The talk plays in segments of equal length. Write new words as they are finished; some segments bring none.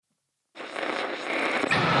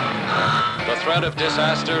threat of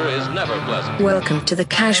disaster is never pleasant. Welcome to the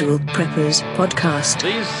Casual Preppers Podcast.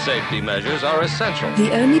 These safety measures are essential.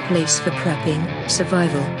 The only place for prepping,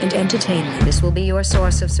 survival, and entertainment. This will be your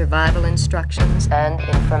source of survival instructions and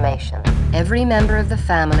information. Every member of the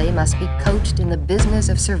family must be coached in the business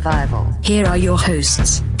of survival. Here are your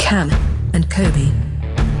hosts, Cam and Kobe.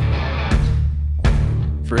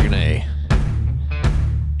 Friggin' A.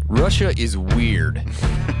 Russia is weird,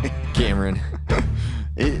 Cameron.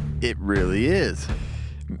 It really is.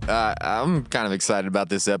 I'm kind of excited about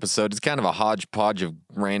this episode. It's kind of a hodgepodge of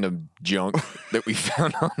random junk that we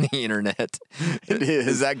found on the internet. It is.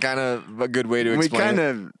 Is that kind of a good way to explain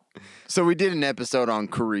it? So we did an episode on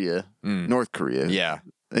Korea, North Korea. Yeah.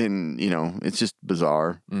 And, it's just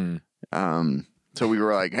bizarre. So we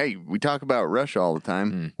were like, hey, we talk about Russia all the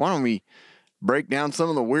time. Why don't we break down some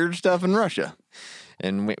of the weird stuff in Russia?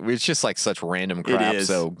 And it's just like such random crap. It is.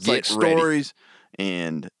 So it's get like ready. Stories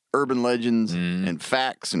and urban legends and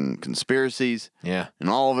facts and conspiracies. Yeah. And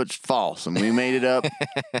all of it's false. And we made it up.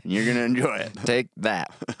 And you're going to enjoy it. Take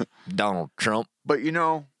that, Donald Trump. But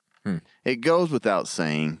it goes without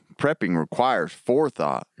saying, prepping requires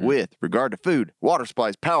forethought with regard to food, water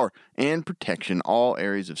supplies, power, and protection, all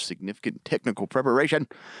areas of significant technical preparation.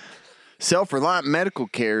 Self-reliant medical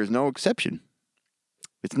care is no exception.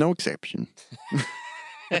 It's no exception.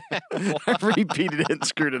 I repeated it and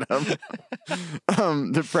screwed it up.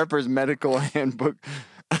 The Prepper's Medical Handbook.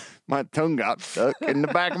 My tongue got stuck in the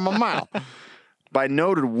back of my mouth. By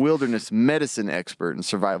noted wilderness medicine expert and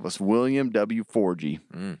survivalist William W. Forgy.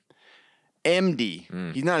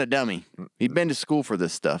 MD. He's not a dummy. He'd been to school for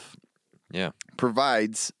this stuff. Yeah.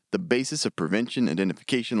 Provides the basis of prevention,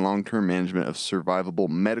 identification, long-term management of survivable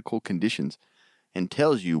medical conditions and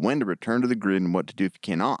tells you when to return to the grid and what to do if you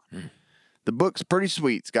cannot. The book's pretty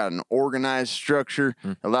sweet. It's got an organized structure,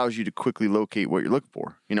 allows you to quickly locate what you're looking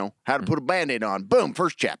for. How to put a Band-Aid on. Boom,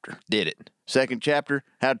 first chapter. Did it. Second chapter,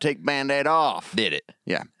 how to take Band-Aid off. Did it.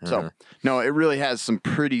 Yeah. So, no, it really has some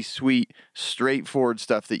pretty sweet, straightforward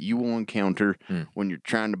stuff that you will encounter when you're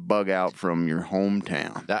trying to bug out from your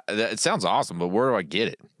hometown. That it sounds awesome, but where do I get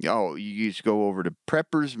it? Oh, you just go over to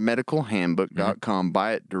preppersmedicalhandbook.com,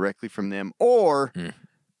 buy it directly from them, or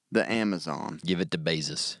the Amazon. Give it to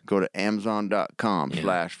Bezos. Go to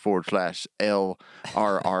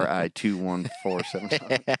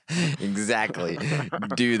amazon.com//LRI2147. Exactly.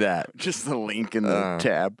 Do that. Just the link in the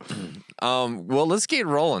tab. Well, let's get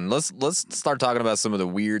rolling. Let's start talking about some of the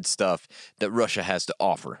weird stuff that Russia has to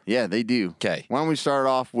offer. Yeah, they do. Okay. Why don't we start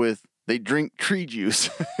off with they drink tree juice.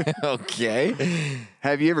 Okay.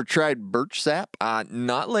 Have you ever tried birch sap?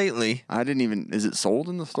 Not lately. I didn't even, is it sold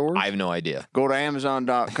in the stores? I have no idea. Go to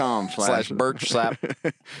amazon.com / birch sap.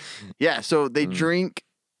 Yeah, so they drink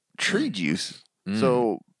tree juice.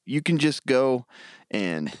 So you can just go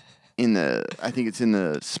and I think it's in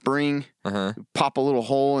the spring, pop a little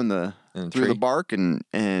hole through the bark and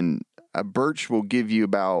a birch will give you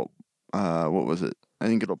about, what was it? I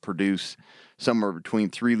think it'll produce somewhere between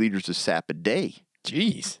 3 liters of sap a day.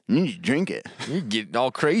 Jeez. And you drink it. You're getting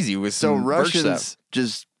all crazy with So some birch sap. Russians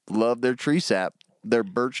just love their tree sap, their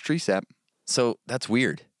birch tree sap. So that's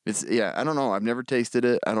weird. I don't know. I've never tasted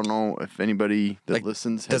it. I don't know if anybody that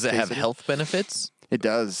listens has Does it have tasted health benefits? It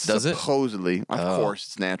does. Does it? Supposedly. Of course,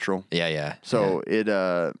 it's natural. Yeah. So it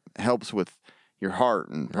helps with your heart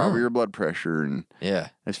and probably your blood pressure. And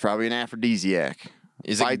it's probably an aphrodisiac.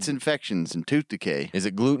 Fights infections and tooth decay. Is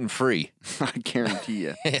it gluten-free? I guarantee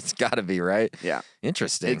you. It's got to be, right? Yeah.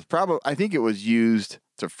 Interesting. It's probably, I think it was used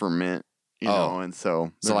to ferment, and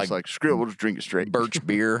so like screw it, we'll just drink it straight. Birch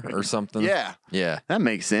beer or something? Yeah. That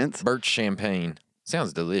makes sense. Birch champagne.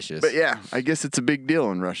 Sounds delicious. But yeah, I guess it's a big deal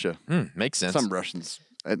in Russia. Makes sense. Some Russians.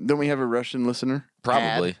 Don't we have a Russian listener?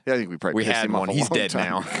 Probably. Yeah, I think we probably had him off one. a He's long dead time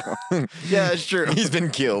now. ago. Yeah, that's true. He's been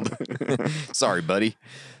killed. Sorry, buddy.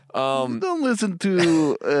 Don't listen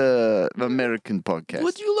to American podcasts.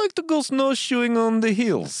 Would you like to go snowshoeing on the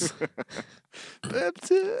hills?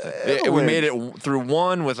 We made it through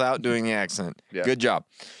one without doing the accent. Yeah. Good job.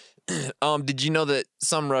 Did you know that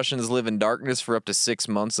some Russians live in darkness for up to 6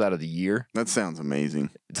 months out of the year? That sounds amazing.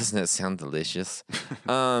 Doesn't that sound delicious?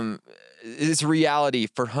 It's reality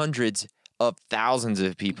for hundreds of thousands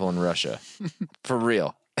of people in Russia. For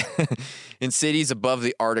real. In cities above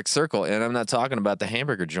the Arctic Circle. And I'm not talking about the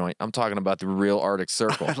hamburger joint. I'm talking about the real Arctic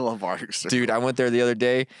Circle. I love Arctic Circle. Dude, I went there the other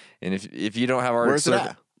day, and if you don't have Arctic Where's Circle...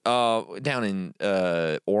 it at? Down in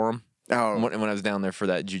Orem. Oh. When I was down there for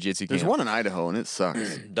that jiu-jitsu There's camp. one in Idaho, and it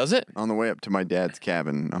sucks. Does it? On the way up to my dad's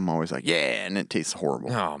cabin, I'm always like, yeah, and it tastes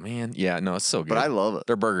horrible. Oh, man. Yeah, no, it's so good. But I love it.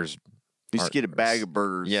 Their burgers used to get a bag of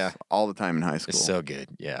burgers all the time in high school. It's so good,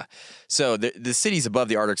 yeah. So the cities above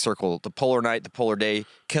the Arctic Circle, the polar night, the polar day,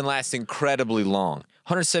 can last incredibly long.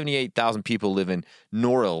 178,000 people live in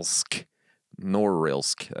Norilsk,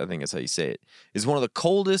 I think that's how you say it, is one of the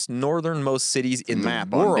coldest northernmost cities in the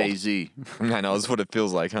world. On DayZ. I know, that's what it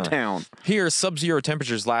feels like, huh? Town. Here, sub-zero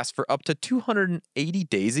temperatures last for up to 280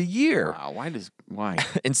 days a year. Wow, why?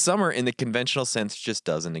 And summer, in the conventional sense, just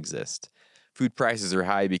doesn't exist. Food prices are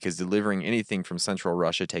high because delivering anything from central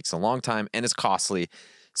Russia takes a long time and is costly.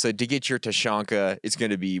 So to get your Tashanka, it's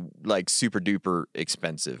going to be like super duper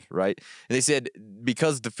expensive, right? And they said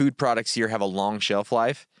because the food products here have a long shelf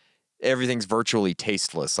life, everything's virtually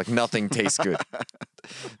tasteless. Like nothing tastes good.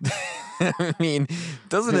 I mean,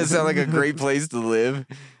 doesn't it sound like a great place to live?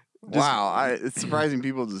 It's surprising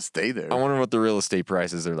people just stay there. I wonder what the real estate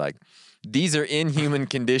prices are like. These are inhuman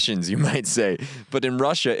conditions, you might say. But in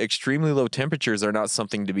Russia, extremely low temperatures are not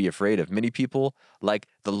something to be afraid of. Many people like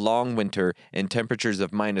the long winter and temperatures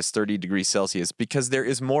of minus 30 degrees Celsius because there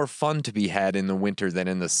is more fun to be had in the winter than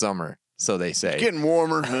in the summer, so they say. It's getting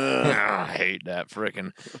warmer. I hate that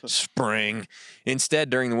frickin' spring.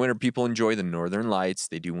 Instead, during the winter, people enjoy the northern lights.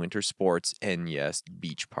 They do winter sports and, yes,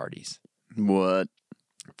 beach parties. What?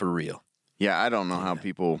 For real. Yeah, I don't know how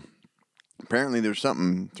people... Apparently, there's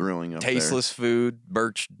something thrilling up Tasteless food,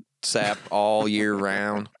 birch sap all year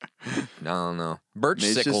round. I don't know. Birch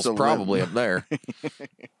sickles probably up there.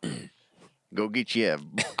 Go get you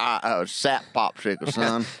a sap popsicle,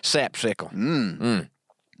 son. Sap sickle.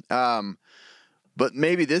 But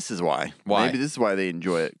maybe this is why. Why? Maybe this is why they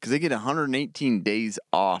enjoy it. Because they get 118 days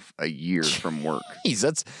off a year from work. Jeez,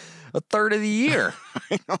 that's a third of the year.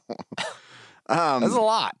 I know. That's a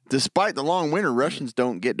lot. Despite the long winter, Russians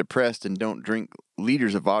don't get depressed and don't drink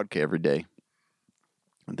liters of vodka every day.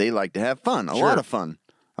 They like to have fun, a lot of fun.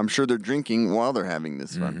 I'm sure they're drinking while they're having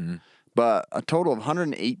this fun. Mm-hmm. But a total of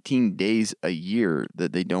 118 days a year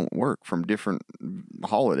that they don't work from different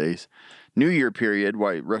holidays. New Year period,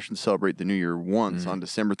 why Russians celebrate the New Year once on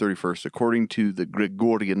December 31st, according to the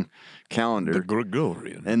Gregorian calendar. The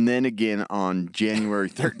Gregorian. And then again on January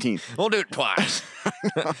 13th. We'll do it twice.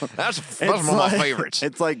 That's one of my favorites.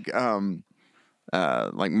 It's like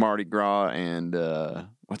Mardi Gras and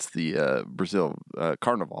what's the Brazil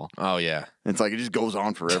Carnival. Oh, yeah. It's like it just goes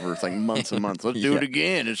on forever. It's like months and months. Let's do it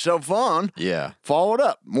again. It's so fun. Yeah. Follow it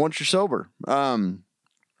up once you're sober.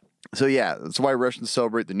 So, yeah, that's why Russians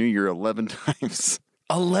celebrate the New Year 11 times.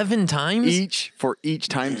 11 times? For each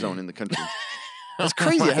time zone in the country. That's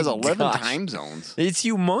crazy. It has 11 time zones. It's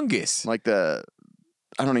humongous. Like I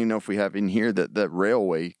don't even know if we have in here that the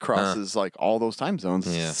railway crosses like all those time zones.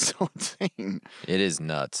 Yeah. It's so insane. It is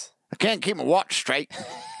nuts. I can't keep my watch straight.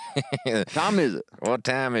 What time is it? What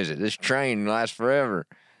time is it? This train lasts forever.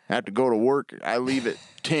 I have to go to work. I leave at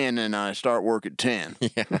 10 and I start work at 10.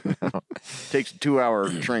 Yeah. Takes a 2-hour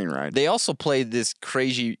train ride. They also play this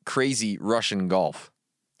crazy Russian golf.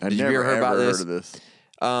 I've Did you never ever heard about this? heard of this.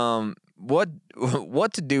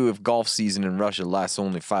 What to do if golf season in Russia lasts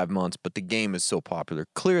only 5 months, but the game is so popular?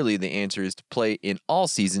 Clearly, the answer is to play in all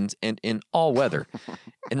seasons and in all weather.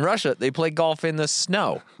 In Russia, they play golf in the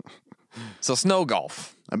snow. So snow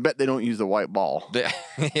golf. I bet they don't use the white ball.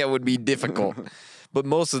 It would be difficult. But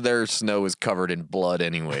most of their snow is covered in blood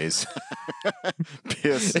anyways.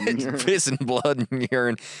 Piss and urine. It's piss and blood and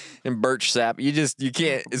urine and birch sap. You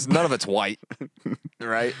can't, none of it's white.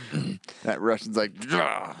 Right? That Russian's like,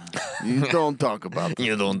 "Ugh, you don't talk about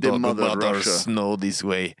You don't the talk mother about our Russia." snow this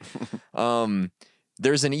way.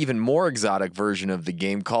 There's an even more exotic version of the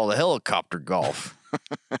game called helicopter golf.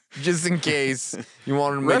 Just in case you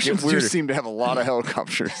want to make Russians it weird. do seem to have a lot of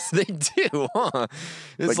helicopters. They do, huh?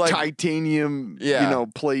 It's like titanium,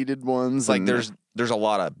 plated ones. It's like there's a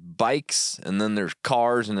lot of bikes, and then there's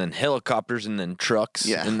cars, and then helicopters, and then trucks,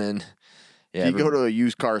 and then you go to a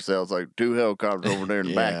used car sale, it's like 2 helicopters over there in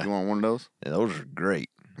the back. You want one of those? Yeah, those are great.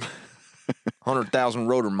 100,000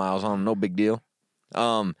 rotor miles on them, no big deal.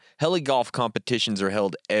 Heli golf competitions are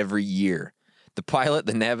held every year. The pilot,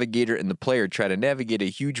 the navigator, and the player try to navigate a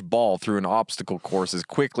huge ball through an obstacle course as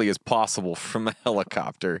quickly as possible from a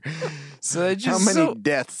helicopter. So how many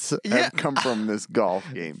deaths have come from this golf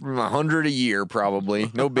game? 100 a year, probably.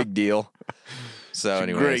 No big deal. So,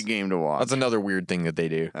 anyway, great game to watch. That's another weird thing that they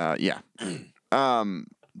do. Yeah.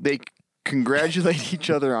 They congratulate each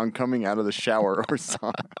other on coming out of the shower or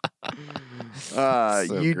something.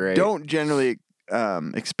 You great. don't generally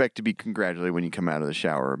expect to be congratulated when you come out of the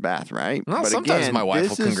shower or bath, right? Well, but sometimes again, my wife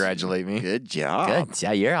this will is- congratulate me. Good job. Good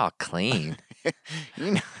job. You're all clean.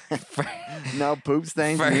 You know, no poop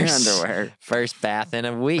stains in your underwear. First bath in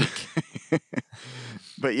a week.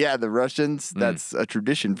 But yeah, the Russians, that's a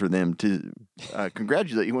tradition for them to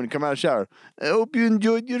congratulate you when you come out of the shower. I hope you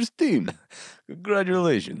enjoyed your steam.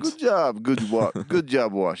 Congratulations. Good job. Good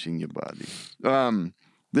job washing your body.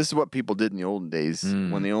 This is what people did in the olden days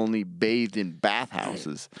when they only bathed in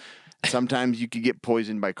bathhouses. Sometimes you could get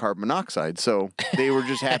poisoned by carbon monoxide, so they were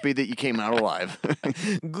just happy that you came out alive.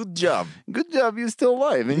 Good job. Good job, you're still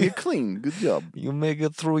alive and you're clean. Good job. You make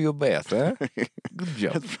it through your bath, huh? Good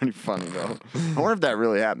job. That's pretty funny, though. I wonder if that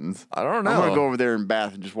really happens. I don't know. I'm going to go over there and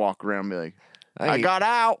bath and just walk around and be like, I Hey. got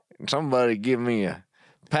out. Somebody give me a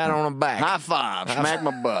pat on the back. High five. Smack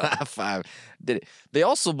my butt. High five. Did it. They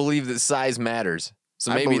also believe that size matters.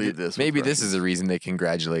 So I maybe believe this with maybe this Russians. is the reason they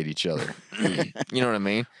congratulate each other. You know what I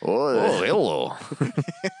mean? Oh, hello.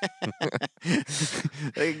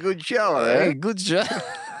 hey, good shower, Hey, eh? good job.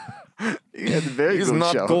 You had a very It's good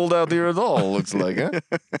not shower. cold out here at all, looks like, huh?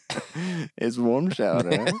 It's warm shower,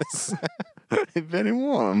 eh? Very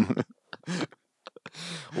warm.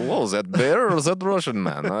 Whoa, is that bear or is that Russian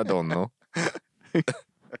man? I don't know.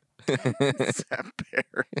 It's that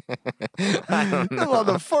bear. I a lot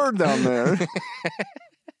of fur down there.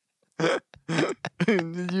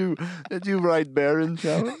 Did you ride bear in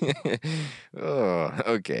shower? Oh,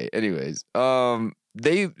 okay. Anyways, so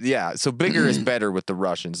bigger is better with the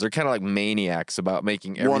Russians. They're kind of like maniacs about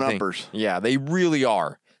making everything. One-uppers. Yeah, they really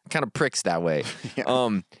are. Kind of pricks that way. Yeah.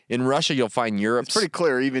 In Russia, you'll find Europe's It's pretty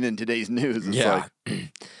clear, even in today's news. It's yeah.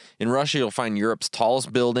 like, In Russia, you'll find Europe's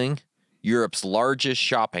tallest building, Europe's largest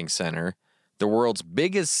shopping center, the world's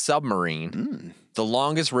biggest submarine, the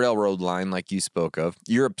longest railroad line, like you spoke of,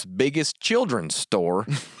 Europe's biggest children's store.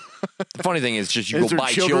 The funny thing is, just you Is go there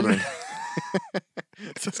buy children? children.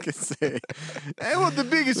 I was gonna say, I want the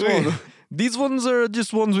biggest one. These ones are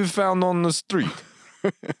just ones we found on the street.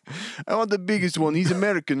 I want the biggest one. He's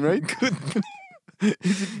American, right?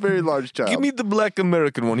 He's a very large child. Give me the black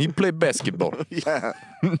American one. He played basketball. Yeah.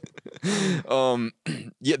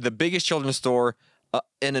 Yeah, the biggest children's store,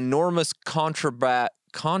 an enormous contrabass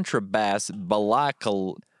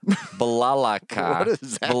balalaka. What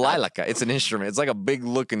is that? Balalaka. It's an instrument. It's like a big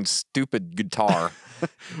looking stupid guitar.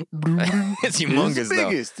 It's He's humongous the though.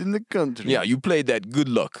 biggest in the country. Yeah, you played that. Good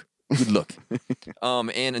luck. Good luck.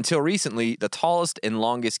 And until recently, the tallest and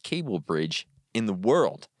longest cable bridge in the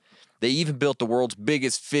world. They even built the world's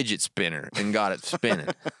biggest fidget spinner and got it spinning.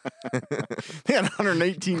 They had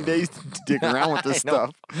 118 days to dig around with this I know.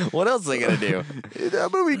 stuff. What else are they gonna do? How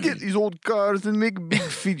about we get these old cars and make a big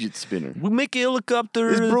fidget spinner? We make a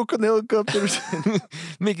helicopter. There's broken helicopters.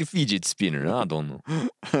 Make a fidget spinner. I don't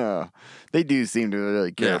know. They do seem to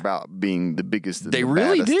really care Yeah. about being the biggest and They the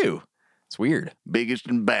really baddest. do. It's weird. Biggest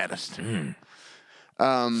and baddest.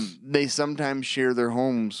 They sometimes share their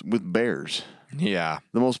homes with bears. Yeah.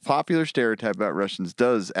 The most popular stereotype about Russians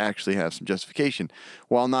does actually have some justification.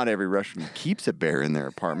 While not every Russian keeps a bear in their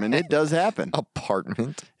apartment, it does happen.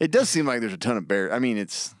 Apartment. It does seem like there's a ton of bears. I mean,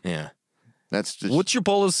 Yeah. that's just. What's your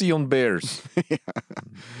policy on bears?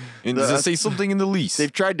 And does it say something in the lease?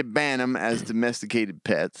 They've tried to ban them as domesticated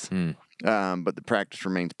pets, but the practice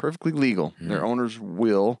remains perfectly legal. Their owners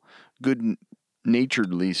will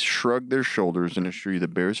good-naturedly shrug their shoulders and assure you the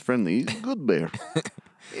bear is friendly. He's a good bear.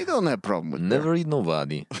 You don't have a problem with Never eat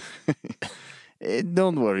nobody. bear.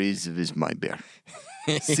 Don't worry, he's my bear.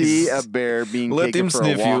 See a bear being Let taken him for a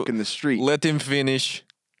sniff walk you. in the street. Let him finish.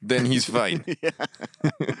 Then he's fine.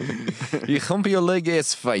 You hump your leg,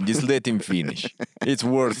 it's fine. Just let him finish. It's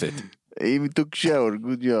worth it. He even took shower.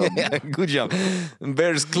 Good job. Yeah, good job.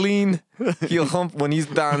 Bear's clean. He'll hump when he's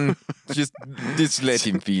done. Just let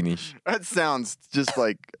him finish. That sounds just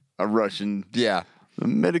like a Russian. Yeah.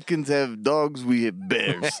 Americans have dogs, we have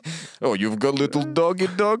bears. Oh, you've got little doggy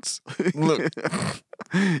dogs? Look,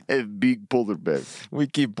 Have big polar bears. we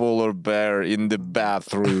keep polar bear in the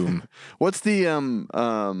bathroom. What's the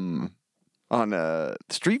on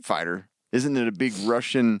Street Fighter? Isn't it a big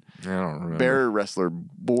Russian I don't remember. bear wrestler,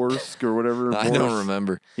 Borsk or whatever? I don't Boris?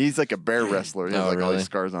 remember. He's like a bear wrestler. He has Oh, like all really? these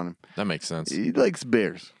scars on him. That makes sense. He likes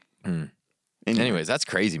bears. Anyways, that's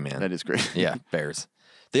crazy, man. That is great. Yeah, bears.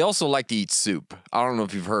 They also like to eat soup. I don't know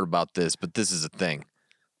if you've heard about this, but this is a thing.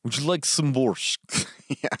 Would you like some borscht?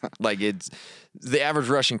 Yeah. Like it's the average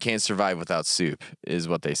Russian can't survive without soup, is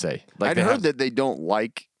what they say. Like I'd they heard have- that they don't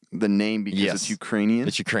like the name because Yes. it's Ukrainian.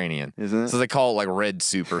 It's Ukrainian, Isn't it? So they call it like red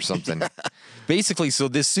soup or something. Basically, so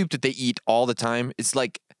this soup that they eat all the time, it's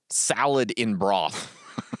like salad in broth.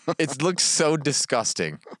 It looks so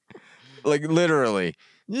disgusting. Like literally,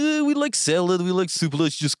 yeah, we like salad, we like soup.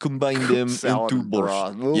 Let's just combine them Salad into and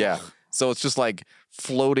broth. borscht. Ugh. Yeah. So it's just like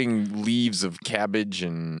floating leaves of cabbage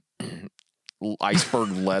and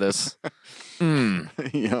iceberg lettuce. You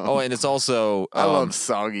know? Oh, and it's also I love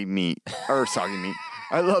soggy meat.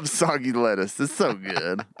 I love soggy lettuce. It's so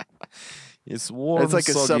good. it's warm. It's like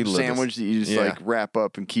a soggy sub lettuce. sandwich that you just Yeah. like wrap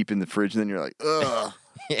up and keep in the fridge, and then you're like, ugh.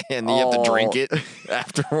 and you have to drink Oh. it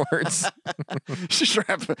afterwards. Just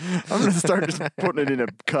wrap it. I'm gonna start just putting it in a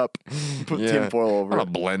cup, put tinfoil I'm over gonna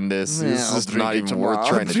it. blend this. Yeah, This I'll is drink not it even tomorrow. worth I'll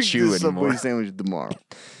trying to drink chew this anymore. Subway sandwich tomorrow.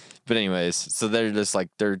 But anyways, so they're just like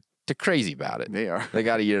they're crazy about it. They are. They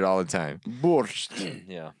got to eat it all the time. Borscht.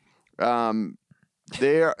 Yeah.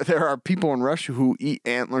 There are people in Russia who eat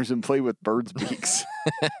antlers and play with birds' beaks.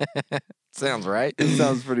 Sounds right. It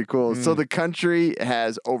sounds pretty cool. Mm. So the country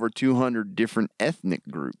has over 200 different ethnic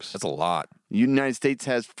groups. That's a lot. The United States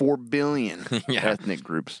has 4 billion Yeah. ethnic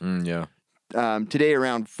groups. Yeah. Today,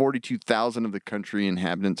 around 42,000 of the country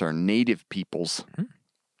inhabitants are native peoples.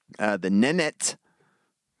 The Nenets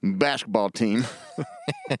basketball team.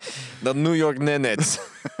 The New York Nenets.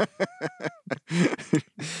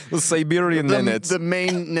 The Siberian Nenets. The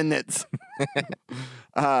main Nenets.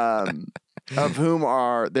 Of whom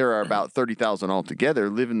there are about 30,000 altogether,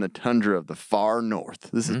 live in the tundra of the far north.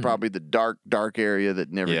 This is probably the dark area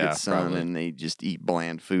that never Yeah, gets sun, probably. and they just eat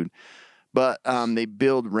bland food. But they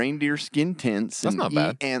build reindeer skin tents That's and not eat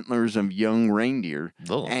bad. antlers of young reindeer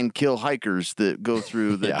Ugh. and kill hikers that go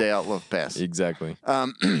through the Yeah. Dyatlov Pass. Exactly.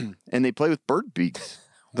 And they play with bird beaks.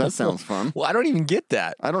 That sounds fun. Well, I don't even get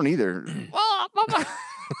that. I don't either.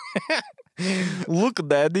 Look,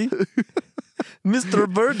 Daddy. Mr.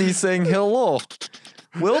 Birdie saying hello.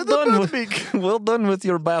 Well done, well done with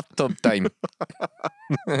your bathtub time.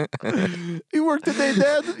 You work today,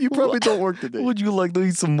 Dad? You probably don't work today. Would you like to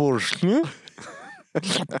eat some more? Huh? I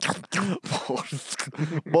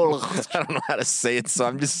don't know how to say it, so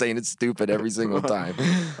I'm just saying it's stupid every single time.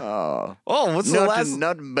 Oh, what's the last?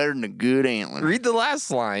 Nothing better than a good antler. Read the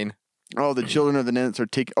last line. Oh, the children of the Nenets are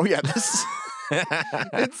taking. Oh, yeah, this.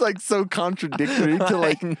 It's like so contradictory to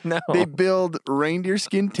like. I know. They build reindeer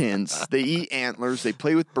skin tents. They eat antlers. They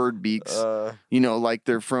play with bird beaks. Like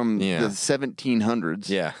they're from Yeah. the 1700s.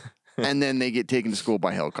 Yeah. And then they get taken to school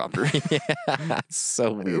by helicopter. That's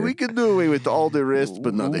so weird. We could do away with all the rest,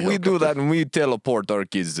 but not the We do helicopter. that and we teleport our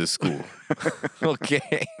kids to school.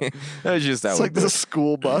 Okay. That's just how It's we like do the it.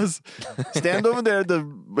 school bus. Stand over there. The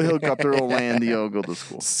helicopter will land. You'll go to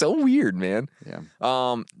school. So weird, man.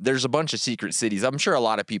 Yeah. There's a bunch of secret cities. I'm sure a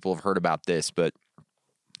lot of people have heard about this, but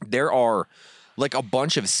there are like a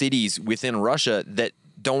bunch of cities within Russia that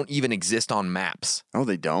don't even exist on maps. Oh,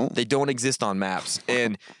 they don't? They don't exist on maps.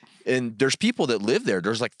 And there's people that live there.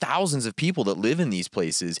 There's like thousands of people that live in these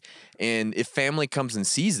places. And if family comes and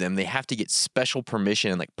sees them, they have to get special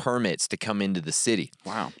permission and like permits to come into the city.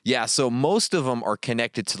 Wow. Yeah, so most of them are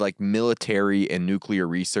connected to like military and nuclear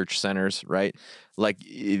research centers, right? Like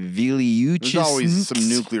Viliuchinsk. There's always some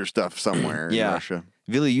nuclear stuff somewhere in Yeah. Russia.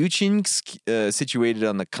 Viliuchinsk, situated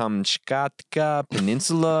on the Kamchatka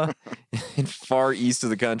Peninsula, in far east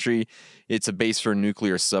of the country. It's a base for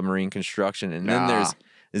nuclear submarine construction. And then there's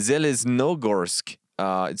Zeleznogorsk.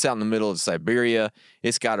 It's out in the middle of Siberia.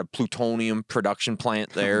 It's got a plutonium production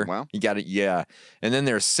plant there. Wow. You got it, yeah. And then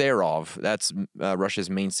there's Serov. That's Russia's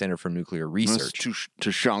main center for nuclear That's research.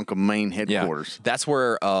 Tushonka main Yeah, headquarters. that's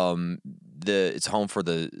where it's home for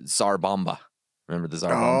the Tsar Bomba. Remember the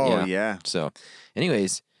Tsar Oh, Bomba? yeah. So,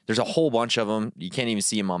 anyways, there's a whole bunch of them. You can't even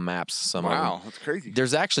see them on maps. Some of them. Wow, that's crazy.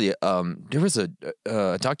 There's actually there was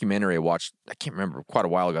a documentary I watched. I can't remember, quite a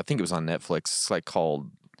while ago. I think it was on Netflix. It's like called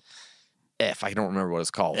F. I don't remember what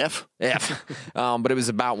it's called. F? F. But it was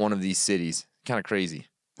about one of these cities. Kind of crazy.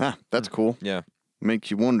 Huh, that's cool. Yeah.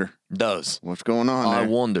 Makes you wonder Does. what's going on I there.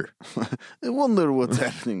 wonder I wonder what's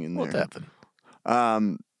happening in what there.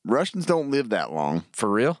 happened. Russians don't live that long. For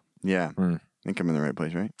real? Yeah. Hmm. I think I'm in the right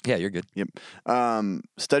place, right? Yeah, you're good. Yep.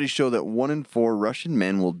 Studies show that 1 in 4 Russian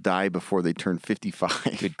men will die before they turn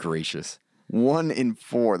 55. Good gracious. 1 in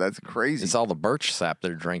 4. That's crazy. It's all the birch sap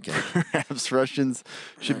they're drinking. Perhaps Russians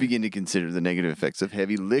should begin to consider the negative effects of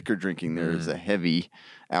heavy liquor drinking. There is a heavy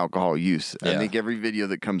alcohol use. I Yeah. think every video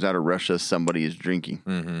that comes out of Russia, somebody is drinking.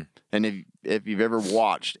 Mm-hmm. And if you've ever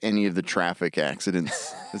watched any of the traffic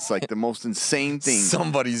accidents, it's like the most insane thing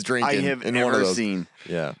Somebody's drinking. I have in one of ever those. seen.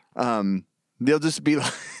 Yeah. They'll just be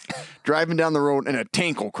like driving down the road and a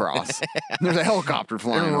tank will cross. There's a helicopter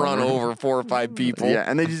flying And run over 4 or 5 people. Yeah,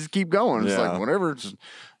 and they just keep going. It's Yeah. like, whatever.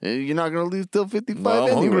 You're not going to leave till 55 Well, I'm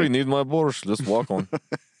anyway. hungry. Need my borscht. Let's walk on.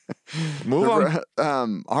 Move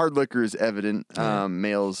on. Hard liquor is evident.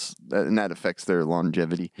 Males, and that affects their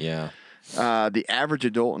longevity. Yeah. The average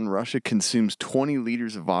adult in Russia consumes 20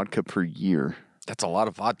 liters of vodka per year. That's a lot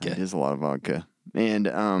of vodka. It is a lot of vodka. And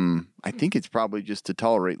I think it's probably just to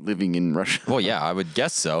tolerate living in Russia. Well, yeah, I would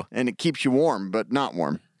guess so. And it keeps you warm, but not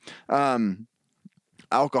warm.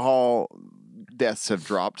 Alcohol deaths have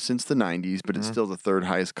dropped since the 90s, but it's still the third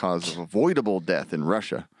highest cause of avoidable death in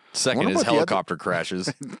Russia. Second Wonder is what the other- helicopter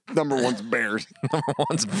crashes. Number one's bears. Number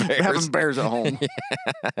one's Having bears. bears at home.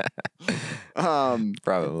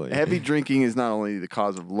 Probably. Heavy drinking is not only the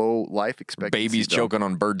cause of low life expectancy. Babies though. choking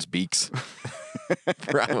on birds' beaks.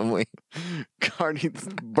 Probably.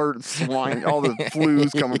 Bird, swine, all the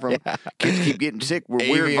flu's coming from. Kids keep getting sick with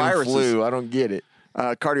weird Avian viruses. flu. I don't get it.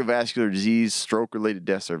 Cardiovascular disease, stroke-related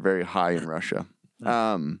deaths are very high in Russia.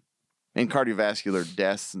 And cardiovascular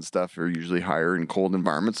deaths and stuff are usually higher in cold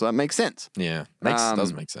environments, so that makes sense. Yeah,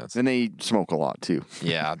 does make sense. And they smoke a lot too.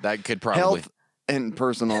 Yeah, that could probably. Health and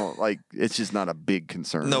personal, like it's just not a big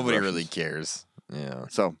concern. Nobody for really Russians. cares. Yeah,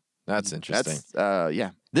 So that's interesting. that's yeah.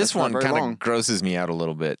 This That's not one very kind long. of grosses me out a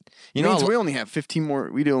little bit. You It means know, we only have 15 more.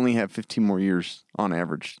 We'd only have 15 more years on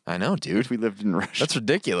average I know, dude. if we lived in Russia. That's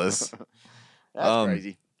ridiculous. That's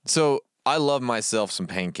crazy. So I love myself some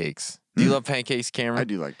pancakes. Do you love pancakes, Cameron? I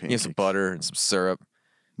do like You have some pancakes. butter and some syrup.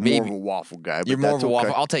 More of a waffle guy. But You're more of that's a waffle.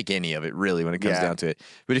 okay. I'll take any of it, really, when it comes Yeah. down to it.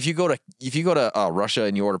 But if you go to Russia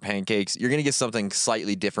and you order pancakes, you're gonna get something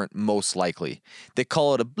slightly different, most likely. They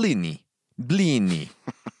call it a blini. Blini.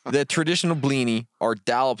 The traditional blini are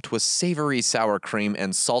dolloped with savory sour cream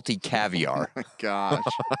and salty caviar. Gosh.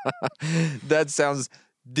 That sounds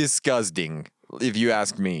disgusting, if you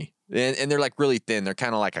ask me. And they're like really thin. They're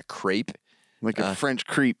kind of like a crepe. Like a French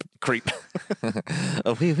creep. Crepe.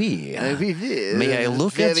 Oh, oui, oui. May I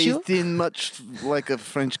look very at you? thin, much like a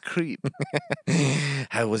French creep.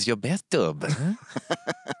 How was your bathtub? Huh?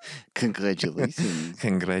 Congratulations.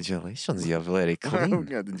 Congratulations, you're very Oh, clean.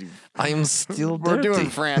 God, did you- I am still We're dirty. doing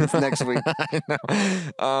France next week.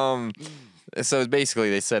 So basically,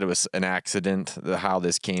 they said it was an accident, how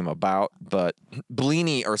this came about. But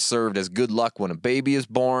blini are served as good luck when a baby is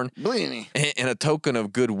born Blimey. and a token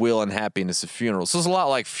of goodwill and happiness at funerals. So it's a lot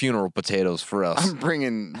like funeral potatoes for us. I'm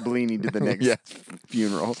bringing Blini to the next Yeah.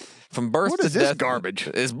 funeral. From birth What to is this death, garbage?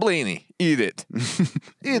 It's blini. Eat it.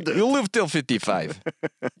 Eat it. You'll live till 55.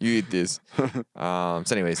 You eat this. So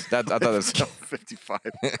anyways, I thought that was, 55.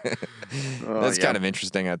 Oh, that's yeah. kind of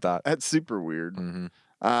interesting, I thought. That's super weird.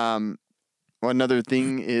 Mm-hmm. Well, another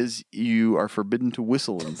thing is you are forbidden to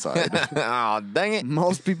whistle inside. Oh, dang it.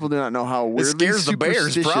 Most people do not know how It weirdly scares the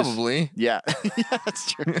bears, superstitious- probably. Yeah, yeah,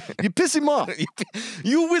 that's true. You piss him off.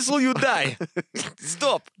 You whistle, you die.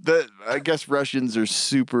 Stop. I guess Russians are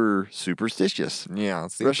super superstitious. Yeah,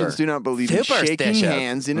 Russians do not believe in shaking Superstitious.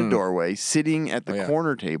 hands in a doorway, sitting at the Oh, yeah.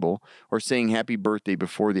 corner table, or saying happy birthday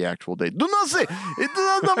before the actual day. Do not say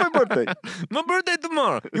it's not my birthday. My birthday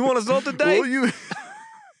tomorrow. You want to start today? Well,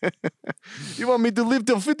 you want me to live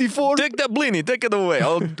till 54? Take that blini. Take it away.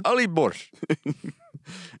 I'll eat borscht.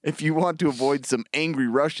 If you want to avoid some angry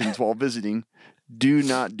Russians while visiting, do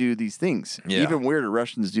not do these things. Yeah. Even weirder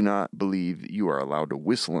Russians do not believe you are allowed to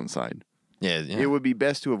whistle inside. Yeah, It would be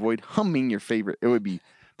best to avoid humming your favorite. It would be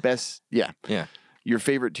best, yeah, your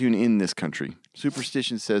favorite tune in this country.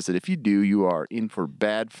 Superstition says that if you do, you are in for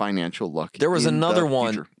bad financial luck. There was in the another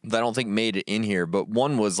one future. that I don't think made it in here, but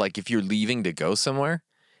one was like if you're leaving to go somewhere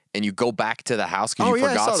and you go back to the house because Oh, you yeah,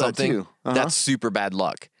 I forgot saw that something, too. Uh-huh. that's super bad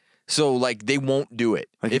luck. So like they won't do it.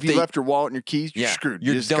 Like if you left your wallet and your keys, you're screwed.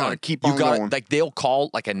 You're you just done. gotta keep you on gotta, going. Like they'll call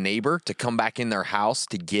like a neighbor to come back in their house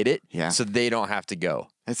to get it, Yeah. so they don't have to go.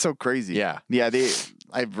 It's so crazy. Yeah. Yeah,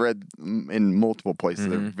 I've read in multiple places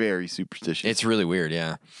they're very superstitious. It's really weird,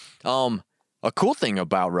 yeah. A cool thing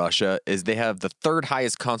about Russia is they have the third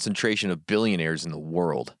highest concentration of billionaires in the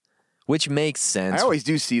world, which makes sense. I always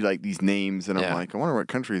do see like these names and I'm Yeah. like, I wonder what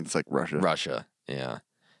country it's like Russia. Russia, yeah.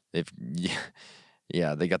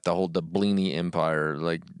 Yeah, they got the Blini Empire,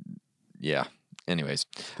 like, yeah. Anyways,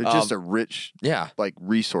 They're just a rich, yeah, like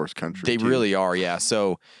resource country. they too. really are, yeah.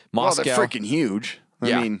 So Well, Moscow, they're freaking huge.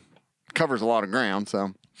 Yeah. I mean, covers a lot of ground. So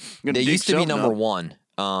I'm gonna they dig used to be something number up.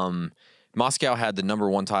 one. Moscow had the number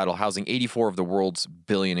one title, housing 84 of the world's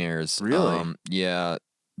billionaires. Really? Yeah,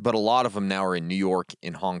 but a lot of them now are in New York,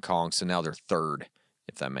 in Hong Kong, so now they're third,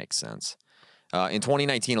 if that makes sense. In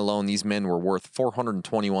 2019 alone, these men were worth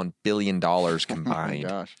 $421 billion combined. Oh my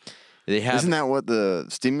gosh. They have Isn't that what the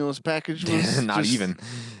stimulus package was? not Just- even.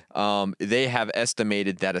 They have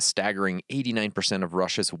estimated that a staggering 89% of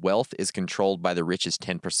Russia's wealth is controlled by the richest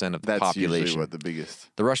 10% of the That's population. usually what the biggest.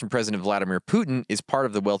 The Russian President Vladimir Putin is part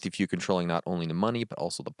of the wealthy few controlling not only the money but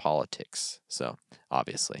also the politics. So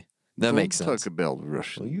obviously that makes sense. Talk about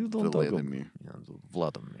Russian. You don't talk Vladimir.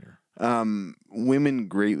 Vladimir. Women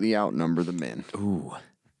greatly outnumber the men, Ooh,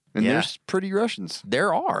 and Yeah. there's pretty Russians.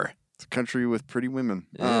 there are. It's a country with pretty women.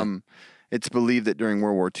 Yeah. It's believed that during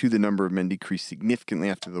World War II, the number of men decreased significantly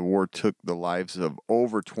after the war took the lives of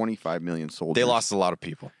over 25 million soldiers. They lost a lot of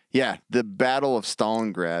people. Yeah, the Battle of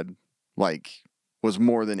Stalingrad, was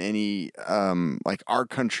more than any, our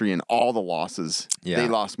country and all the losses. Yeah. They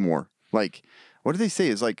lost more. What do they say?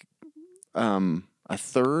 Is a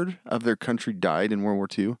third of their country died in World War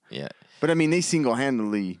II. Yeah. But I mean, they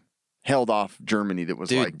single-handedly held off Germany that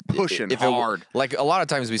was pushing hard. A lot of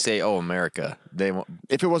times we say, "Oh, America."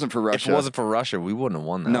 If it wasn't for Russia, If it wasn't for Russia, we wouldn't have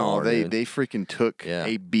won that. no, war, they dude. freaking took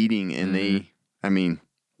a beating, and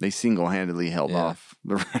they single-handedly held off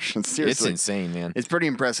the Russians. It's Seriously, insane, man. it's pretty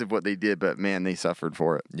impressive what they did, but man, they suffered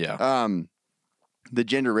for it. Yeah. The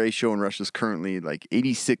gender ratio in Russia is currently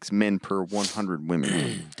 86 men per 100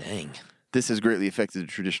 women. Dang. This has greatly affected the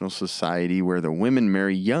traditional society where the women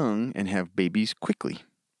marry young and have babies quickly.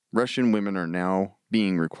 Russian women are now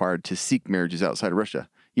being required to seek marriages outside of Russia.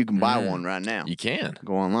 You can buy one right now. You can.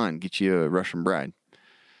 Go online, get you a Russian bride.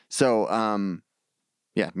 So,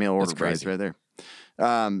 mail order brides crazy. right there.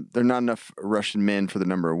 There are not enough Russian men for the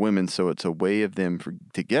number of women, so it's a way of them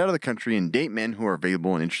to get out of the country and date men who are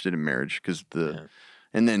available and interested in marriage,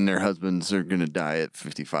 and then their husbands are going to die at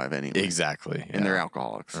 55 anyway. Exactly. And they're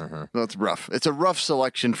alcoholics. So it's rough. It's a rough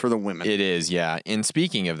selection for the women. It is, yeah. And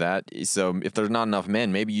speaking of that, so if there's not enough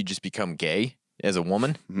men, maybe you just become gay as a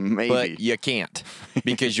woman. Maybe. But you can't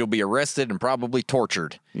because you'll be arrested and probably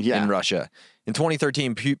tortured in Russia. In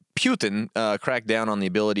 2013, Putin cracked down on the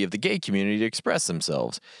ability of the gay community to express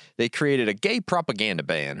themselves. They created a gay propaganda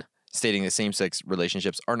ban, stating that same-sex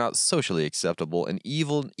relationships are not socially acceptable and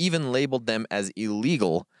even labeled them as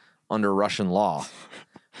illegal under Russian law,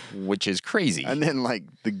 which is crazy. And then,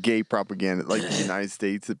 the gay propaganda, the United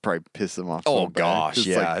States, it probably pissed them off. Oh so bad. gosh, Just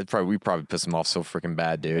yeah. We probably pissed them off so freaking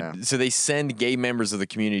bad, dude. Yeah. So they send gay members of the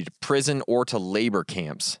community to prison or to labor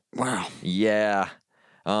camps. Wow. Yeah.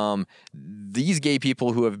 These gay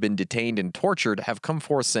people who have been detained and tortured have come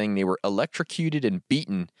forth saying they were electrocuted and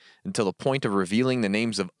beaten until the point of revealing the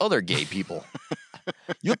names of other gay people.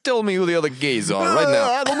 You tell me who the other gays are right now.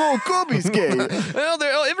 I don't know. Kobe's gay.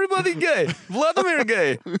 Well, everybody gay. Vladimir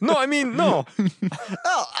gay. No, I mean, no.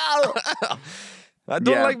 I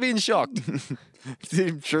don't like being shocked.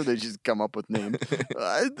 I'm sure they just come up with names.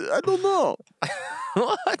 I don't know.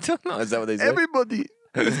 I don't know. Is that what they say? Everybody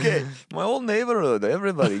is gay. My whole neighborhood,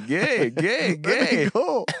 everybody gay, gay, gay.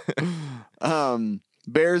 Go.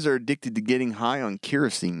 Bears are addicted to getting high on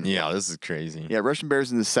kerosene. Yeah, this is crazy. Yeah, Russian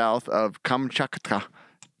bears in the south of Kamchatka.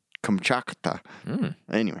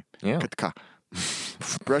 Anyway, Yeah. Katka.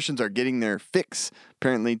 Russians are getting their fix,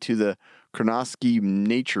 apparently, to the Kronosky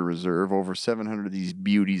Nature Reserve. Over 700 of these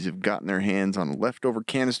beauties have gotten their hands on leftover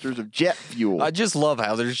canisters of jet fuel. I just love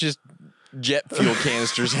how there's just jet fuel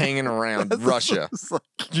canisters hanging around Russia,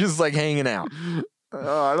 just hanging out.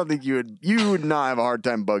 I don't think you would not have a hard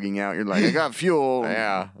time bugging out. You're like, I got fuel.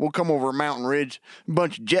 Yeah. We'll come over a mountain ridge, a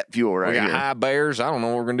bunch of jet fuel right We got here. high bears. I don't know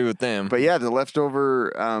what we're gonna do with them. But yeah, the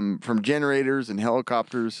leftover from generators and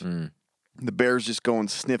helicopters, the bears just go and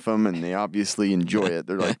sniff them, and they obviously enjoy it.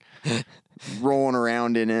 They're rolling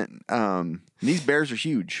around in it. These bears are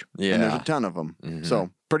huge. Yeah. And there's a ton of them.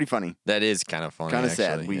 So pretty funny. That is kind of funny. Kind of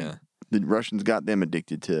sad. actually, yeah. The Russians got them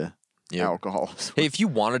addicted to alcohol. Hey, if you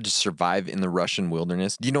wanted to survive in the Russian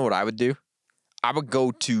wilderness, do you know what I would do? I would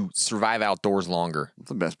go to Survive Outdoors Longer. It's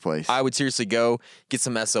the best place. I would seriously go get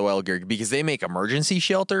some SOL gear because they make emergency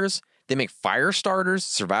shelters, they make fire starters,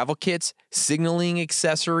 survival kits, signaling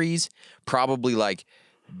accessories, probably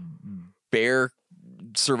bear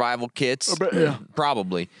survival kits. I bet, yeah.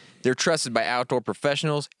 Probably. They're trusted by outdoor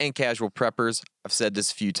professionals and casual preppers. I've said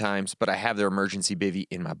this a few times, but I have their emergency bivvy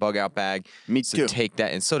in my bug out bag. Me so too. Take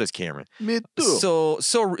that, and so does Cameron. Me too.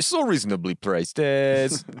 So reasonably priced.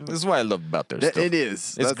 This is what I love about their stuff. It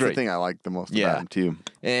is. That's great. the thing I like the most Yeah. about them, too.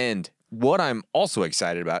 And what I'm also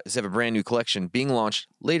excited about is they have a brand new collection being launched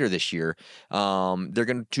later this year. They're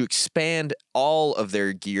going to expand all of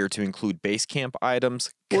their gear to include base camp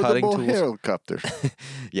items, cutting Portable tools, helicopter.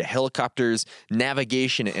 helicopters,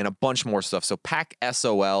 navigation, and a bunch more stuff. So pack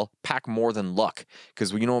SOL, pack more than luck.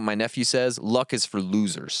 Because you know what my nephew says? Luck is for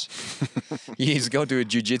losers. He's going to a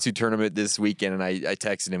jiu-jitsu tournament this weekend, and I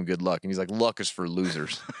texted him good luck. And he's like, luck is for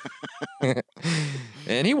losers.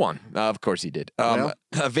 And he won. Of course he did. Well.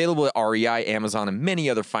 Available at REI, Amazon, and many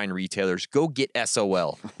other fine retailers. Go get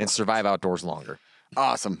SOL and survive outdoors longer.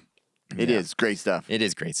 Awesome. It is great stuff. It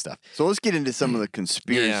is great stuff. So let's get into some of the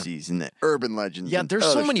conspiracies and the urban legends. Yeah, and there's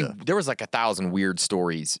so other many. stuff. There was 1,000 weird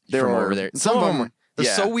stories There from are. over there. Some of them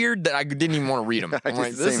They're Yeah. so weird that I didn't even want to read them. I'm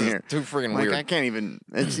like, this Same is here. too freaking Like, weird. I can't even.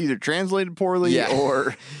 It's either translated poorly Yeah.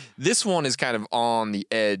 or This one is kind of on the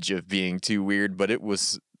edge of being too weird, but it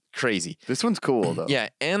was crazy. this one's cool though. Yeah,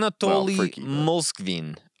 Anatoly freaky, but-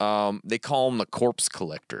 Moskvin. They call him the corpse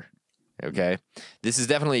collector. Okay. This is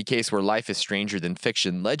definitely a case where life is stranger than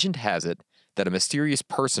fiction. Legend has it that a mysterious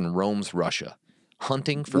person roams Russia,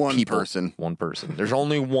 hunting for One people. person. One person. There's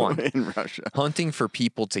only one. in Russia. Hunting for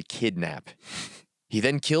people to kidnap. He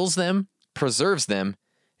then kills them, preserves them,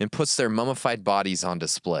 and puts their mummified bodies on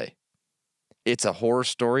display. It's a horror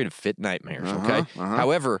story to fit nightmares, okay?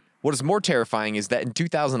 However, what is more terrifying is that in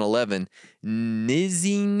 2011,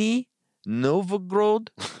 Nizhny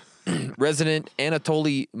Novgorod resident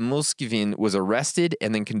Anatoly Moskvin was arrested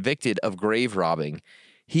and then convicted of grave robbing.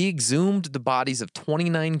 He exhumed the bodies of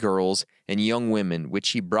 29 girls and young women, which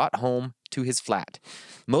he brought home to his flat.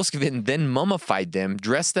 Moskvin then mummified them,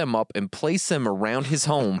 dressed them up, and placed them around his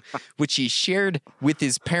home, which he shared with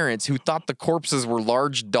his parents, who thought the corpses were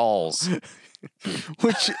large dolls.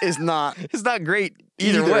 Which is not It's not great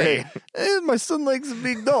either way. My son likes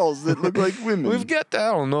big dolls that look like women. We've got,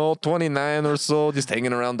 I don't know, 29 or so just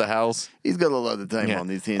hanging around the house. He's got a lot of time on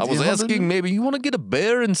these hands. I was He's asking, hunting- maybe you want to get a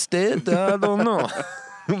bear instead? I don't know.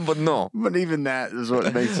 But no. But even that is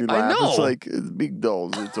what makes me I laugh. It's know. like it's big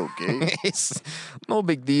dolls. It's okay. It's no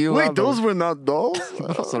big deal. I Wait, don't- those were not dolls?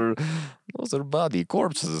 those are body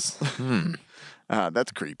corpses.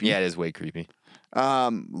 That's creepy. Yeah, it is way creepy.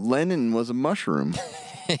 Lenin was a mushroom.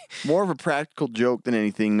 More of a practical joke than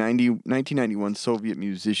anything. 1991 Soviet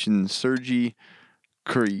musician Sergei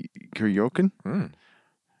Kuryokin. Am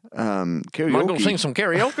I going to sing Karaoke some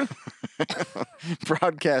karaoke?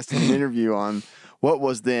 broadcasted an interview on what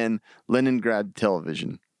was then Leningrad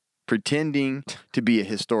television, pretending to be a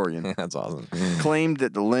historian. That's awesome. Claimed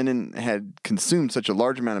that the Lenin had consumed such a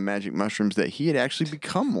large amount of magic mushrooms that he had actually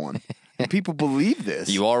become one. And people believe this.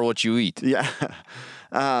 You are what you eat. Yeah.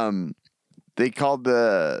 They called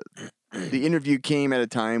the interview came at a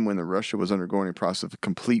time when Russia was undergoing a process of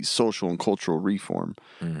complete social and cultural reform.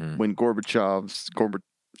 When Glasnost.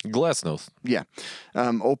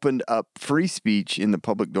 opened up free speech in the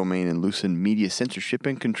public domain and loosened media censorship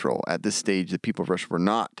and control. At this stage, the people of Russia were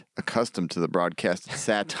not accustomed to the broadcast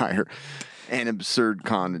satire and absurd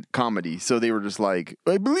comedy. So they were just like,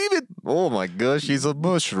 I believe it. Oh my gosh, he's a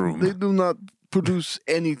mushroom. They do not produce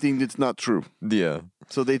anything that's not true. Yeah.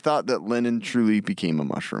 So they thought that Lenin truly became a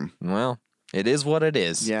mushroom. Well, it is what it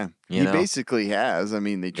is. Yeah. You He know? basically has. I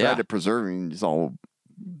mean, they tried Yeah. to preserve him. He's all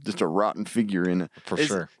just a rotten figure in it. For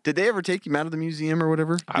sure. Did they ever take him out of the museum or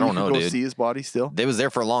whatever? I don't You know, could go dude. see his body still? They was there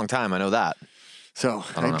for a long time. I know that. So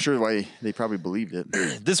I'm sure why they probably believed it.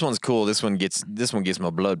 This one's cool. This one gets my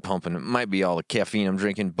blood pumping. It might be all the caffeine I'm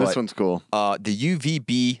drinking, but This one's cool. the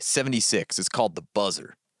UVB-76 is called the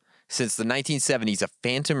Buzzer. Since the 1970s, a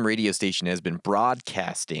phantom radio station has been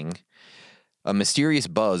broadcasting a mysterious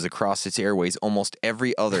buzz across its airways almost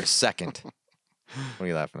every other second. What are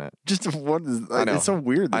you laughing at? Just what is? I know. It's so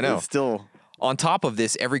weird. That I know. It's still. On top of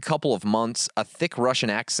this, every couple of months, a thick Russian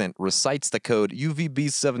accent recites the code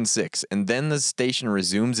UVB-76, and then the station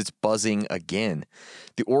resumes its buzzing again.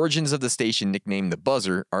 The origins of the station, nicknamed the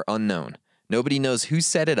Buzzer, are unknown. Nobody knows who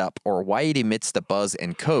set it up or why it emits the buzz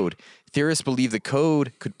and code. Theorists believe the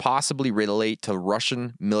code could possibly relate to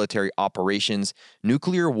Russian military operations,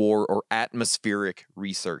 nuclear war, or atmospheric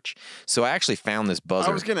research. So I actually found this buzzer.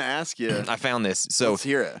 I was gonna ask you. I found this. So Let's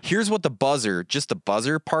hear it. Here's what the buzzer, just the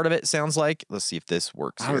buzzer part of it sounds like. Let's see if this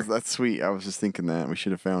works here. That's sweet. I was just thinking that we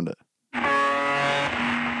should have found it.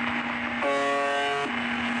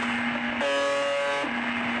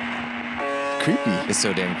 Creepy. It's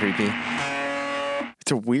so damn creepy.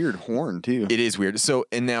 It's a weird horn too. It is weird. So,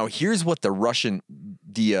 and now here's what the Russian,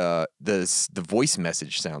 the voice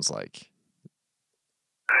message sounds like.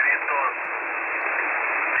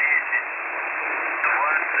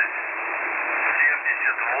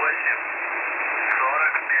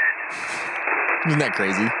 Isn't that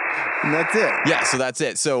crazy? And that's it. Yeah, so that's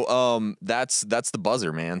it. So that's the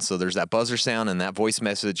buzzer, man. So there's that buzzer sound, and that voice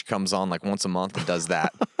message comes on like once a month and does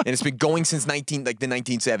that. And it's been going since the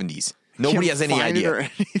 1970s. Nobody Can't has any find it idea. or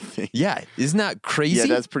anything. Yeah, isn't that crazy? Yeah,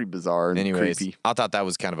 that's pretty bizarre and Anyways, creepy. I thought that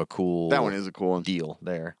was kind of a cool That one is a cool one. deal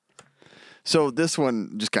there. So this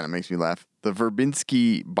one just kind of makes me laugh. The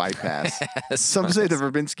Verbinski bypass. Some say the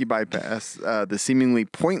Verbinski bypass, the seemingly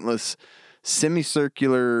pointless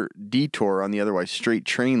semicircular detour on the otherwise straight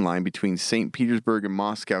train line between St. Petersburg and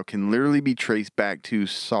Moscow, can literally be traced back to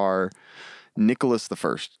Tsar Nicholas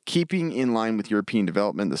I. Keeping in line with European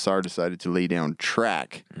development, the Tsar decided to lay down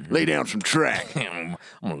track. Lay down some track. I'm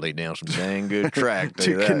gonna lay down some dang good track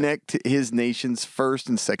to connect his nation's first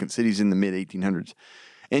and second cities in the mid-1800s.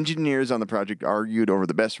 Engineers on the project argued over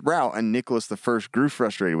the best route, and Nicholas I grew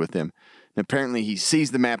frustrated with them. And apparently, he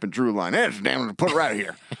seized the map and drew a line. Damn, put it right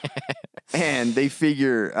here. And they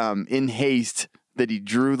figure in haste that he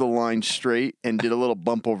drew the line straight and did a little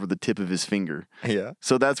bump over the tip of his finger. Yeah.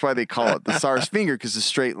 So that's why they call it the Tsar's finger, because the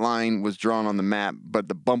straight line was drawn on the map, but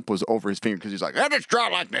the bump was over his finger because he's like, I just draw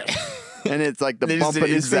it like this. And it's like the bump in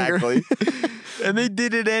his finger. And they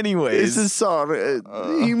did it anyways. This is Tsar.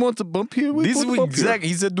 He wants a bump here. This is exactly.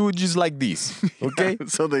 He said, do it just like this. Okay.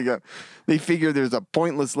 So they figure there's a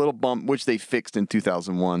pointless little bump, which they fixed in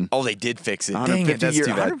 2001. Oh, they did fix it. Dang it, that's too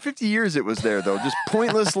bad. 150 years it was there, though. Just